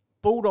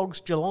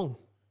 Bulldogs, Geelong.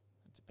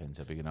 Depends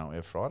how big a night we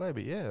have Friday,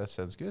 but yeah, that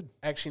sounds good.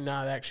 Actually,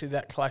 no.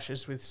 That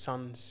clashes with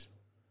Suns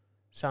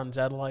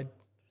Adelaide.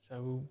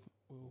 So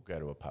we'll go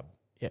to a pub.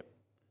 Yep.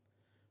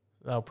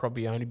 They'll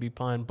probably only be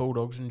playing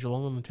Bulldogs and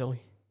Geelong on the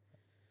telly.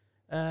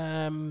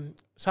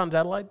 Suns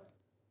Adelaide.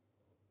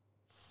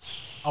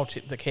 I'll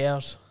tip the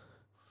Cows.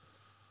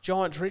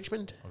 Giants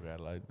Richmond. I'll go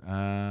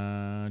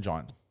Adelaide.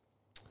 Giants.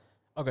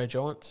 I'll go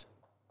Giants.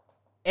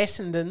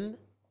 Essendon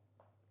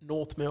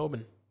North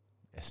Melbourne.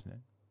 Essendon.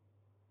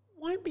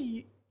 Won't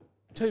be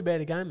too bad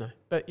a game though.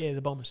 But yeah,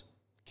 the Bombers.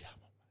 Come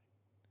on, mate.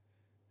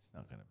 It's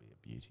not going to be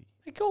a beauty.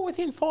 They got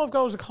within 5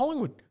 goals of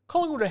Collingwood.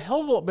 Collingwood are a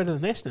hell of a lot better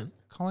than Essendon.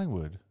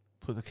 Collingwood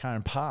put the car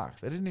in park.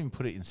 They didn't even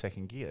put it in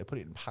second gear. They put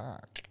it in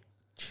park.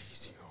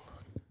 Jeez,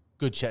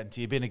 good chatting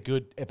to you. Been a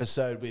good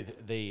episode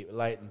with the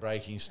late and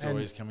breaking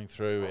stories coming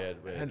through.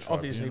 And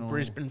obviously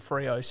Brisbane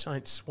Freo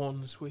Saints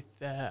Swans with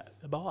the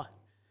bye.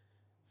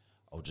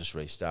 I'll just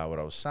restart what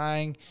I was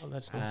saying. Oh,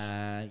 that's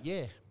nice.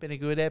 Yeah, been a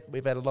good ep.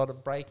 We've had a lot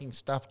of breaking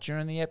stuff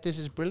during the ep. This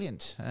is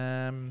brilliant.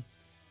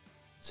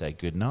 Say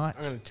good night.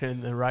 I'm going to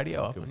turn the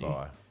radio up.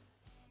 Goodbye.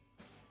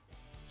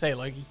 See you,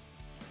 Loki.